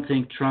 I don't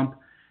think Trump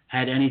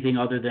had anything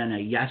other than a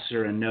yes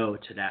or a no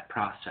to that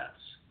process.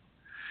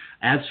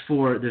 As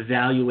for the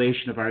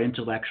valuation of our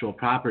intellectual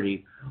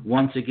property,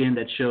 once again,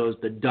 that shows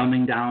the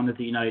dumbing down of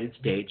the United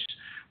States,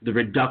 the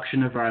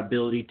reduction of our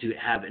ability to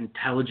have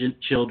intelligent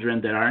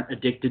children that aren't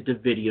addicted to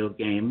video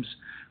games,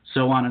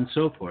 so on and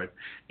so forth.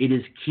 It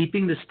is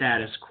keeping the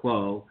status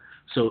quo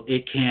so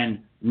it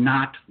can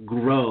not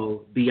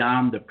grow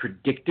beyond the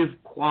predictive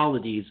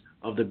qualities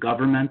of the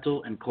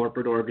governmental and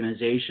corporate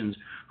organizations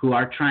who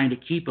are trying to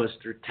keep us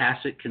through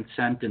tacit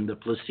consent and the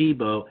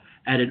placebo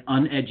at an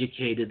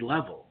uneducated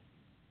level.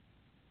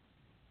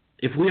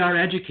 If we are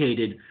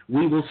educated,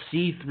 we will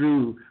see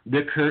through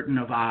the curtain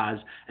of Oz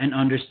and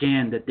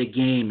understand that the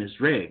game is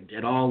rigged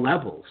at all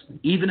levels,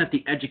 even at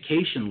the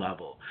education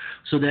level,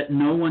 so that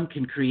no one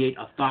can create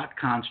a thought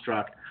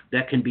construct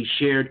that can be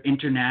shared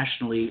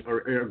internationally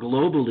or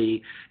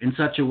globally in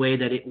such a way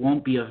that it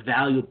won't be a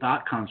valued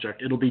thought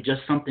construct. It'll be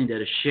just something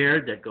that is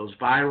shared, that goes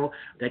viral,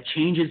 that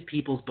changes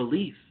people's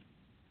belief.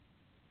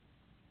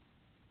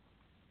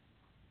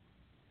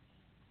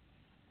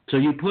 So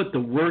you put the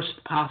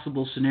worst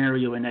possible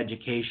scenario in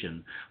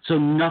education, so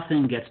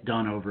nothing gets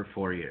done over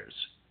 4 years.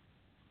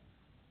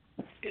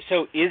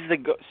 So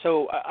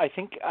I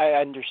think I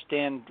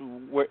understand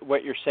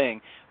what you're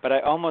saying, but I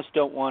almost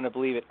don't want to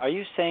believe it. Are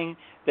you saying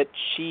that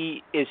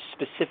she is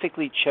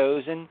specifically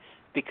chosen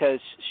because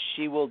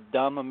she will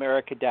dumb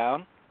America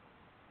down?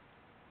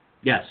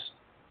 Yes.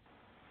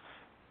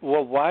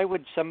 Well, why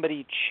would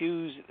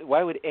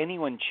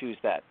anyone choose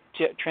that?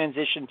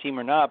 Transition team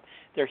or not,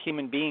 they're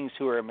human beings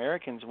who are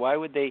Americans. Why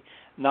would they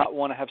not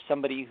want to have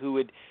somebody who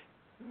would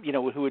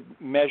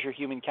measure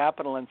human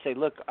capital and say,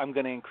 look, I'm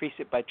going to increase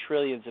it by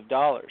trillions of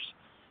dollars,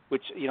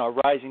 which, a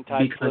rising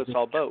tide floats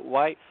all boat.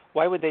 Why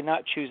would they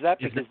not choose that?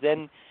 Because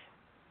then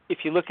if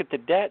you look at the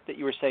debt that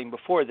you were saying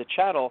before, the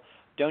chattel,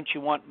 don't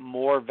you want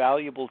more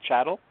valuable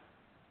chattel?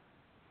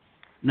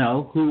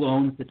 No. Who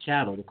owns the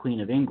chattel? The Queen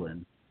of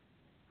England.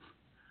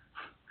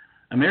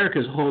 America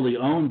is wholly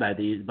owned by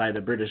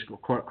the British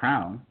court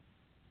crown.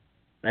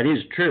 That is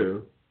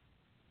true.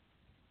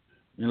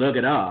 You look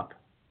it up.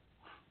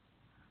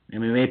 I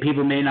mean,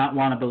 people may not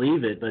want to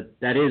believe it, but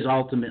that is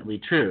ultimately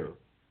true.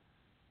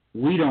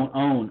 We don't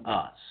own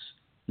us.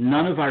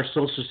 None of our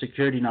Social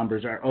Security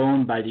numbers are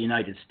owned by the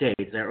United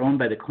States. They're owned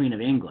by the Queen of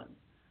England.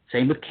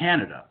 Same with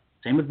Canada.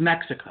 Same with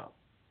Mexico.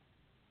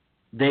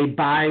 They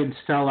buy and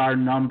sell our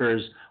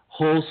numbers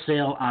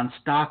wholesale on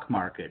stock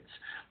markets.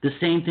 The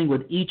same thing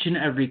with each and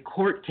every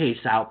court case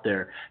out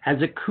there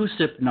has a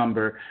CUSIP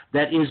number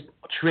that is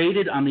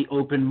traded on the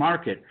open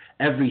market.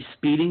 Every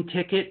speeding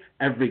ticket,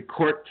 every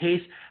court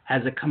case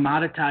has a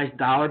commoditized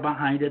dollar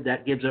behind it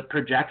that gives a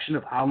projection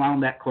of how long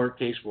that court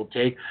case will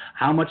take,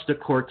 how much the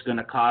court's going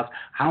to cost,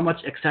 how much,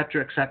 et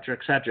cetera, et cetera,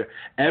 et cetera.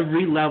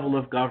 Every level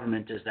of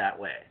government is that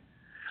way.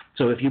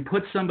 So if you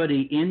put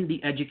somebody in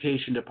the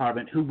education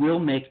department who will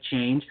make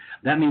change,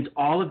 that means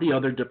all of the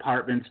other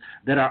departments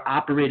that are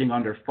operating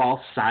under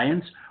false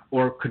science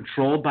or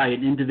controlled by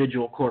an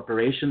individual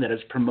corporation that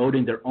is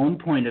promoting their own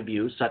point of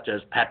view, such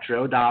as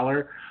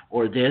petrodollar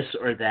or this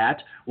or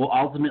that, will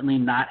ultimately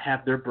not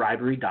have their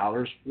bribery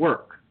dollars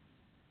work.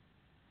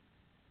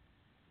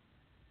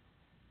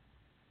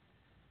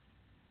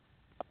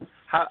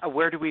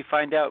 Where do we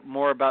find out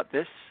more about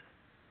this?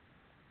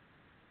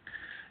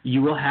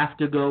 You will have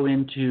to go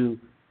into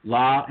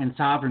law and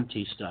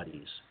sovereignty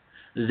studies.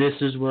 This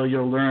is where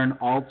you'll learn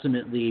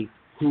ultimately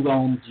who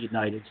owns the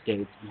United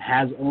States and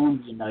has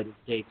owned the United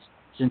States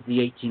since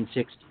the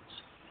 1860s.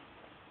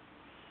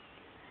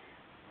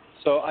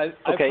 So I've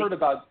heard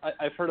about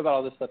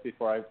all this stuff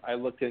before. I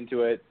looked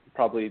into it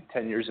probably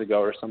 10 years ago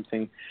or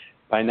something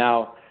by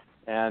now,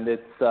 and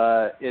it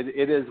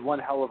is one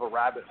hell of a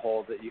rabbit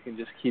hole that you can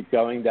just keep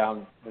going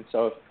down. And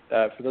so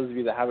for those of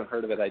you that haven't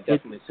heard of it, I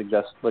definitely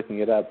suggest looking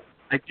it up.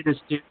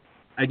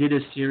 I did a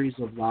series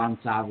of law and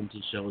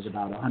sovereignty shows,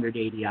 about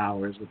 180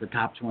 hours, with the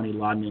top 20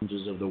 law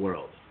ninjas of the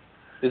world.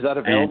 Is that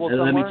available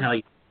somewhere? Let me tell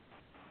you.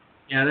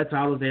 Yeah, that's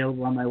all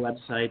available on my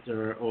website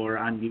or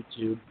on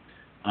YouTube.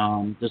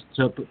 Just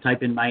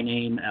type in my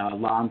name,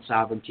 Law and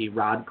Sovereignty,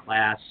 Rod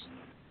Class,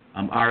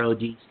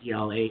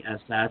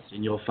 RODCLASS,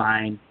 and you'll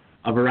find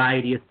a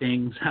variety of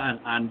things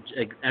on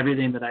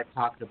everything that I've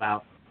talked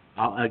about,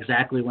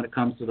 exactly when it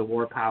comes to the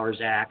War Powers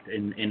Act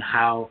and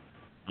how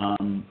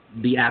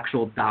the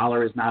actual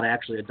dollar is not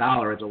actually a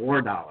dollar, it's a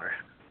war dollar,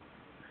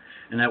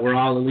 and that we're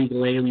all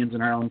illegal aliens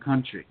in our own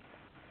country,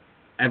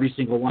 every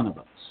single one of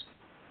us,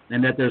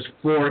 and that there's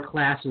 4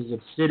 classes of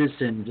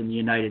citizens in the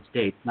United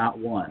States, not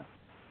one.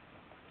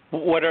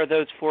 What are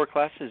those 4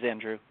 classes,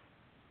 Andrew?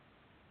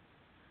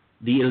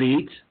 The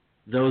elite,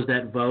 those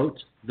that vote,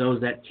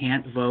 those that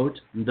can't vote,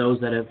 and those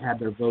that have had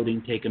their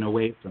voting taken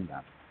away from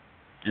them.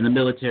 And the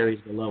military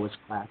is the lowest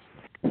class.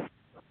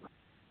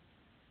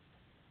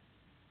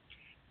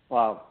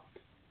 Wow.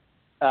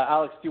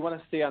 Alex, do you want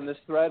to stay on this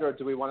thread, or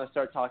do we want to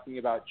start talking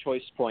about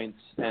choice points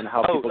and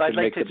how people can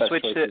make the best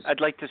choices? I'd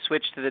like to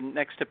switch to the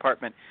next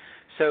department.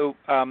 So,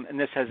 and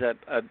this has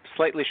a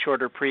slightly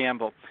shorter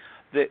preamble.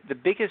 The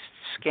biggest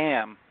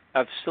scam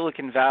of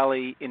Silicon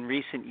Valley in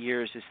recent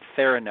years is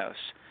Theranos,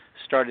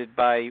 started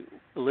by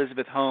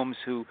Elizabeth Holmes,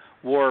 who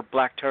wore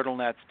black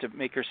turtlenecks to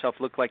make herself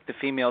look like the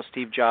female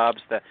Steve Jobs,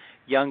 the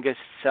youngest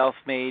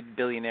self-made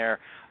billionaire,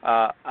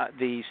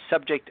 the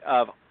subject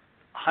of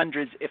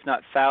hundreds, if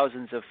not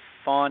thousands, of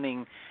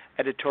fawning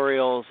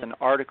editorials and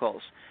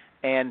articles.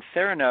 And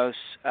Theranos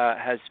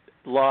has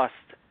lost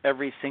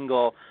every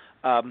single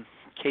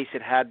case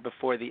it had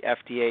before the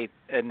FDA,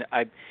 and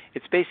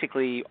it's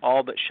basically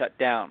all but shut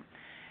down.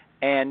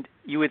 And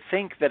you would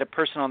think that a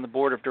person on the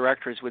board of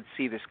directors would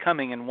see this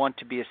coming and want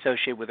to be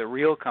associated with a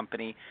real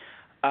company.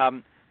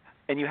 And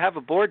you have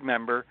a board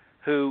member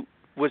who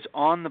was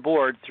on the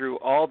board through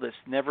all this,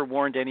 never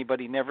warned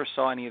anybody, never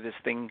saw any of this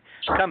thing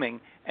coming,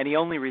 and he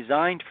only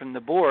resigned from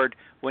the board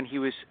when he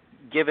was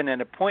given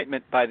an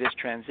appointment by this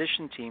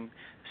transition team,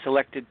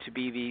 selected to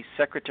be the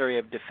Secretary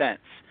of Defense.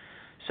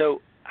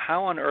 So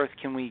how on earth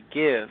can we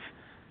give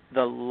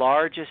the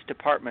largest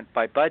department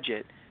by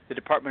budget, the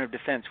Department of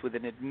Defense, with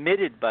an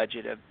admitted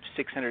budget of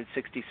 $666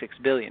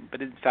 billion,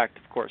 but in fact,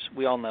 of course,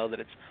 we all know that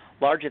it's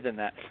larger than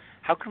that.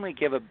 How can we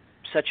give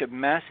such a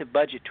massive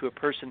budget to a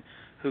person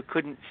who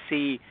couldn't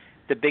see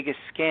the biggest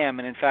scam,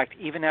 and in fact,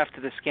 even after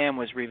the scam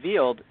was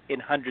revealed in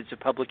hundreds of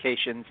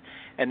publications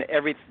and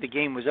the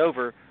game was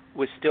over,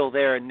 was still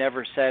there and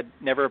never said,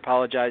 never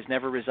apologized,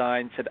 never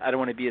resigned, said, I don't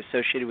want to be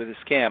associated with a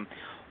scam?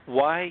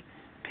 Why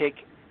pick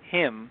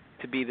him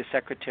to be the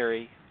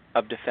Secretary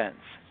of Defense?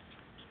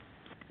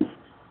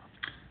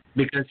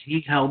 Because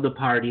he held the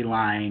party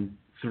line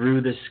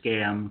through the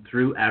scam,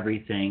 through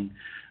everything,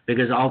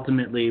 because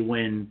ultimately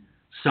when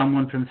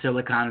someone from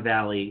Silicon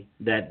Valley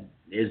that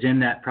is in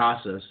that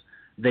process,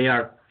 they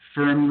are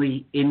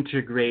firmly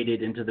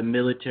integrated into the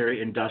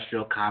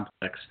military-industrial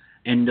complex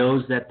and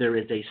knows that there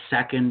is a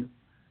second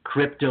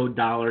crypto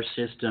dollar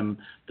system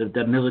that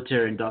the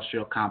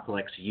military-industrial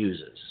complex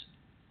uses.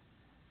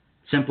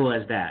 Simple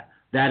as that.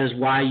 That is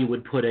why you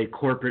would put a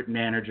corporate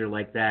manager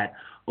like that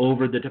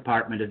over the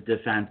Department of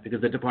Defense,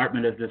 because the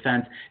Department of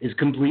Defense is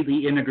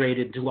completely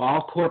integrated to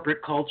all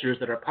corporate cultures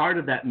that are part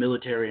of that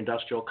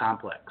military-industrial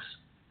complex.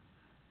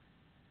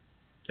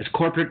 It's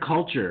corporate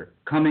culture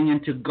coming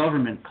into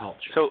government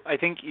culture. So I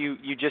think you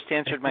just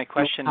answered my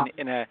question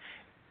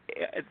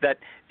that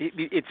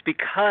it's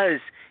because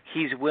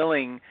he's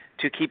willing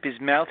to keep his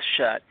mouth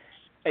shut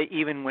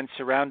even when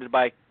surrounded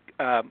by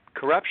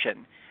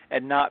corruption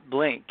and not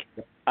blink.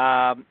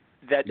 That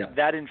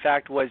in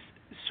fact was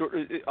sort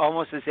of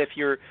almost as if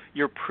you're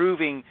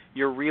proving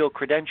your real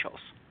credentials.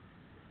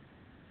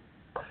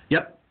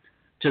 Yep.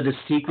 To the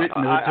secret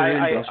military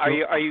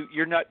industrial. Are you?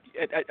 You're not.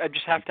 I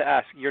just have to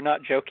ask. You're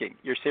not joking.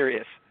 You're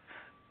serious.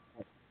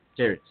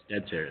 Serious.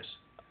 Dead serious.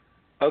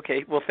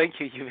 Okay. Well, thank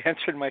you. You've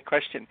answered my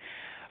question.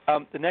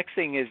 The next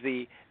thing is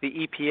the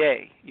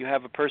EPA. You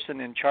have a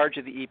person in charge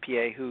of the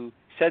EPA who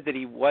said that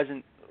he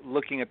wasn't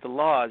looking at the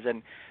laws,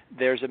 and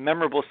there's a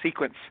memorable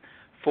sequence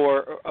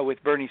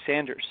with Bernie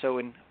Sanders. So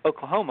in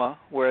Oklahoma,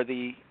 where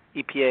the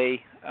EPA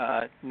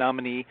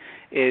nominee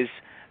is,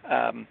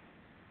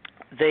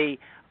 they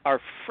are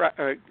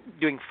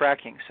doing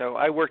fracking. So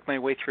I worked my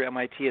way through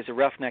MIT as a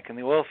roughneck in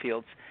the oil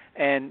fields,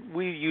 and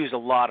we use a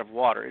lot of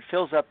water. It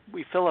fills up.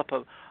 We fill up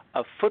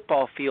a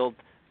football field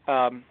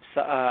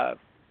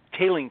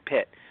tailing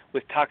pit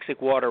with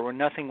toxic water where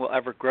nothing will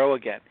ever grow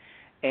again.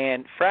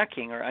 And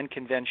fracking, or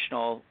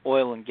unconventional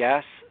oil and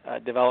gas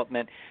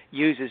development,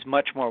 uses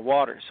much more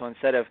water. So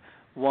instead of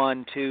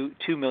 1 to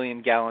 2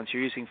 million gallons,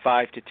 you're using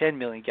 5 to 10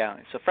 million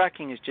gallons. So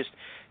fracking is just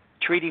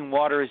treating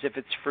water as if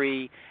it's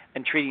free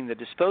and treating the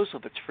disposal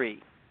if it's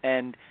free.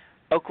 And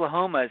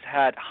Oklahoma has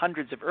had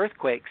hundreds of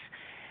earthquakes,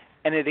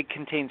 and it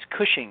contains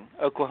Cushing,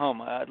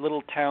 Oklahoma, a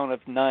little town of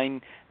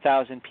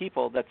 9,000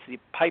 people. That's the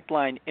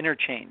pipeline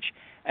interchange.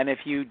 And if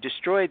you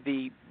destroyed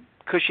the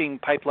Cushing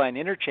pipeline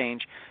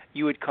interchange,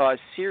 you would cause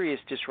serious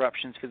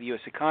disruptions for the U.S.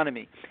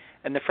 economy.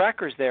 And the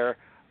frackers there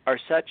are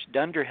such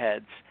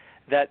dunderheads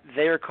that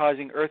they're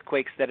causing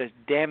earthquakes that has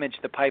damaged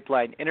the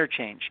pipeline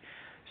interchange.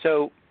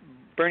 So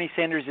Bernie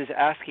Sanders is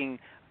asking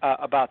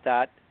about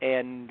that,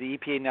 and the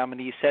EPA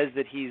nominee says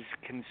that he's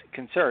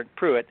concerned,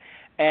 Pruitt,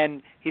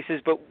 and he says,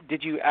 but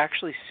did you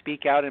actually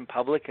speak out in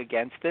public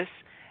against this?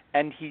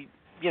 And he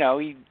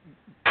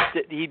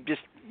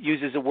just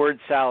uses a word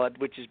salad,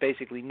 which is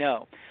basically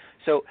no.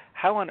 So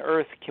how on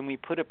earth can we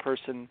put a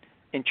person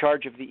in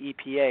charge of the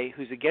EPA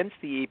who's against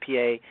the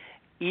EPA,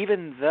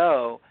 even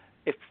though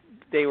if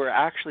they were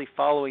actually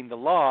following the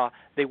law,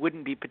 they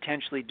wouldn't be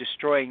potentially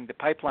destroying the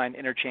pipeline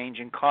interchange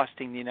and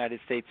costing the United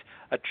States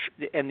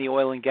and the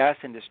oil and gas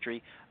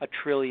industry $1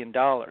 trillion?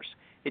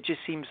 It just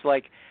seems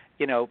like,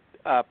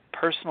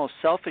 personal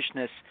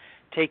selfishness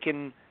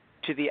taken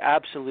to the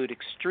absolute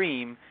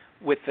extreme,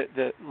 with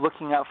the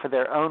looking out for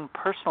their own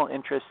personal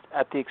interest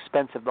at the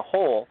expense of the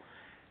whole,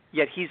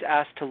 yet he's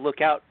asked to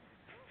look out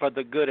for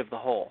the good of the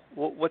whole.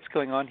 What's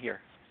going on here?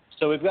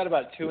 So we've got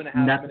about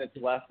 2.5 minutes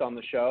left on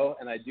the show,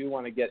 and I do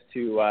want to get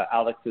to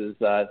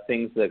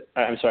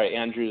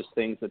Andrew's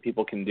things that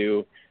people can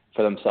do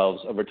for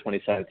themselves over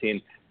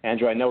 2017.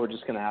 Andrew, I know we're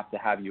just going to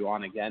have you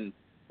on again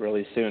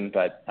really soon,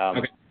 but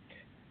okay.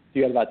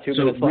 You got about 2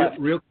 minutes left.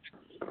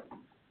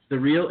 The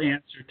real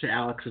answer to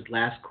Alex's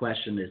last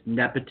question is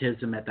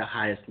nepotism at the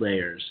highest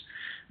layers.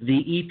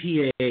 The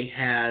EPA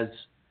has,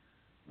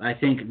 I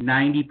think,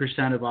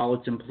 90% of all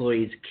its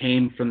employees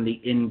came from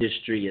the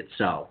industry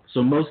itself.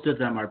 So most of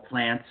them are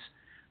plants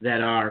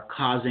that are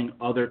causing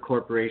other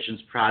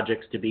corporations'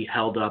 projects to be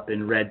held up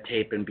in red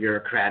tape and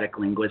bureaucratic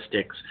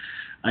linguistics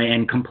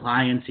and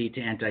compliancy to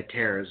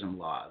anti-terrorism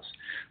laws.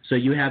 So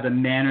you have a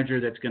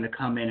manager that's going to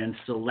come in and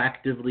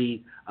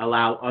selectively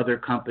allow other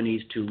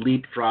companies to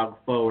leapfrog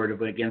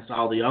forward against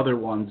all the other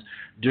ones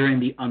during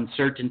the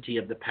uncertainty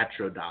of the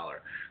petrodollar.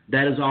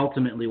 That is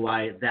ultimately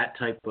why that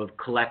type of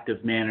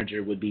collective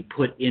manager would be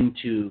put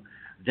into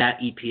that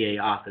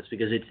EPA office,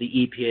 because it's the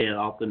EPA that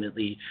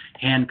ultimately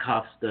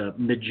handcuffs the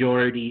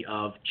majority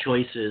of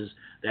choices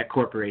that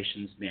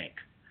corporations make.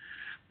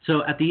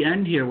 So at the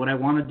end here, what I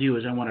want to do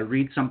is I want to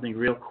read something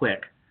real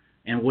quick,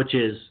 and which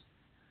is,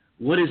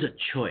 what is a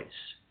choice?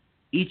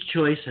 Each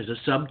choice has a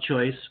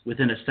sub-choice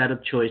within a set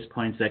of choice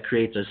points that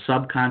creates a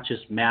subconscious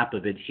map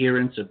of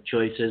adherence of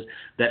choices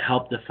that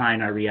help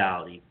define our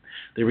reality.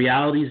 The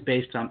reality is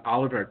based on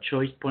all of our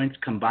choice points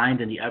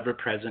combined in the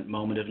ever-present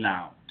moment of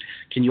now.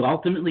 Can you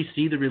ultimately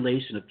see the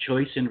relation of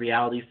choice and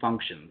reality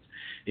functions?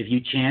 If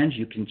you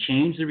can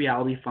change the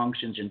reality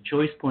functions in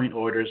choice point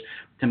orders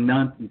to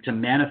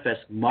manifest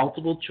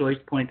multiple choice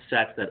point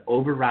sets that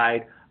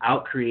override,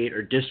 outcreate,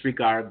 or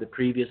disregard the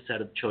previous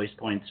set of choice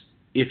points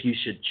if you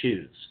should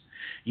choose.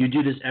 You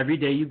do this every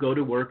day you go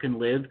to work and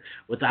live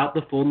without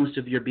the fullness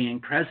of your being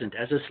present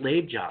as a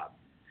slave job.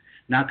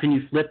 Now, can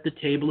you flip the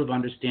table of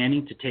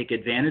understanding to take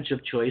advantage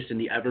of choice in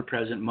the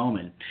ever-present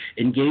moment?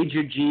 Engage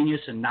your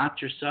genius and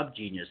not your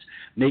sub-genius.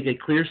 Make a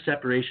clear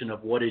separation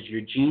of what is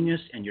your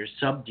genius and your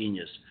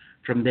sub-genius.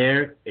 From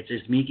there, it's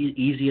as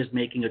easy as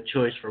making a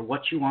choice for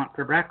what you want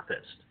for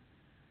breakfast.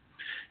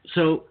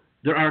 So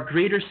there are a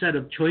greater set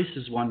of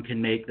choices one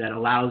can make that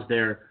allows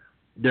their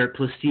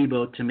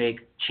placebo to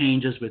make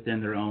changes within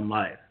their own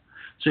life.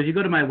 So if you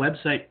go to my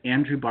website,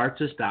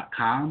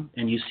 andrewbartzis.com,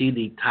 and you see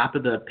the top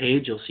of the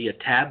page, you'll see a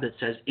tab that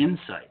says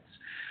Insights.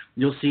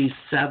 You'll see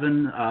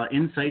 7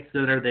 insights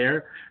that are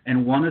there,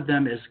 and one of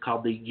them is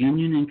called the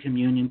Union and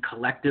Communion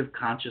Collective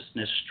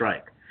Consciousness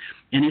Strike.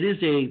 And it is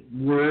a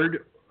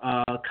word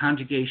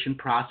conjugation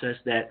process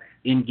that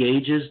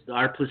engages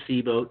our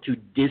placebo to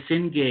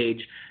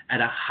disengage at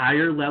a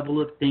higher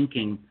level of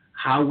thinking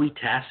how we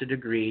tacit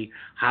agree,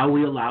 how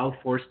we allow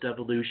forced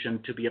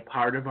evolution to be a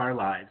part of our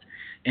lives.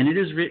 And it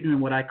is written in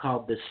what I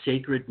call the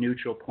sacred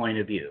neutral point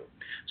of view.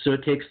 So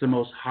it takes the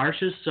most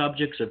harshest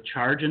subjects of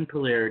charge and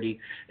polarity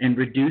and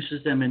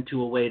reduces them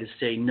into a way to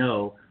say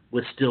no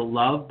with still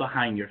love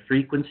behind your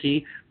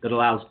frequency that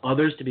allows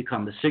others to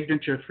become the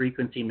signature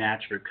frequency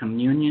match for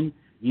communion,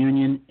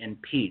 union,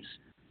 and peace.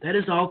 That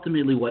is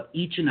ultimately what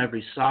each and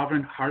every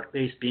sovereign,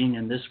 heart-based being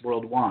in this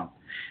world wants,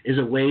 is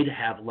a way to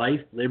have life,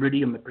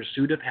 liberty, and the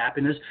pursuit of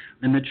happiness,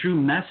 and the true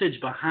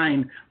message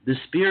behind the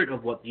spirit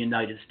of what the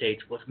United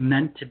States was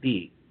meant to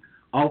be.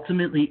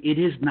 Ultimately, it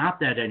is not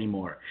that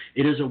anymore.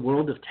 It is a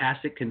world of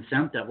tacit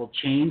consent that will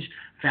change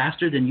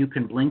faster than you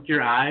can blink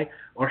your eye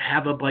or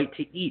have a bite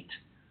to eat.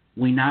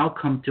 We now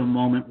come to a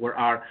moment where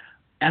our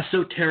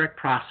esoteric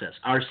process.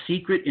 Our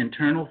secret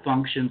internal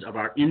functions of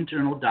our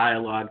internal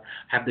dialogue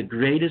have the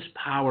greatest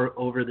power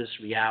over this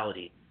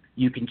reality.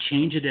 You can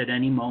change it at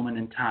any moment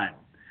in time.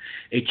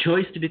 A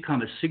choice to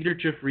become a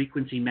signature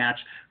frequency match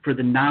for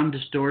the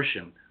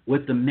non-distortion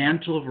with the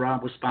mantle of raw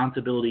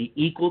responsibility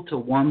equal to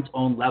one's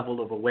own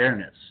level of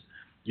awareness.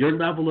 Your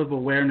level of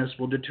awareness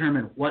will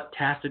determine what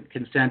tacit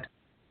consent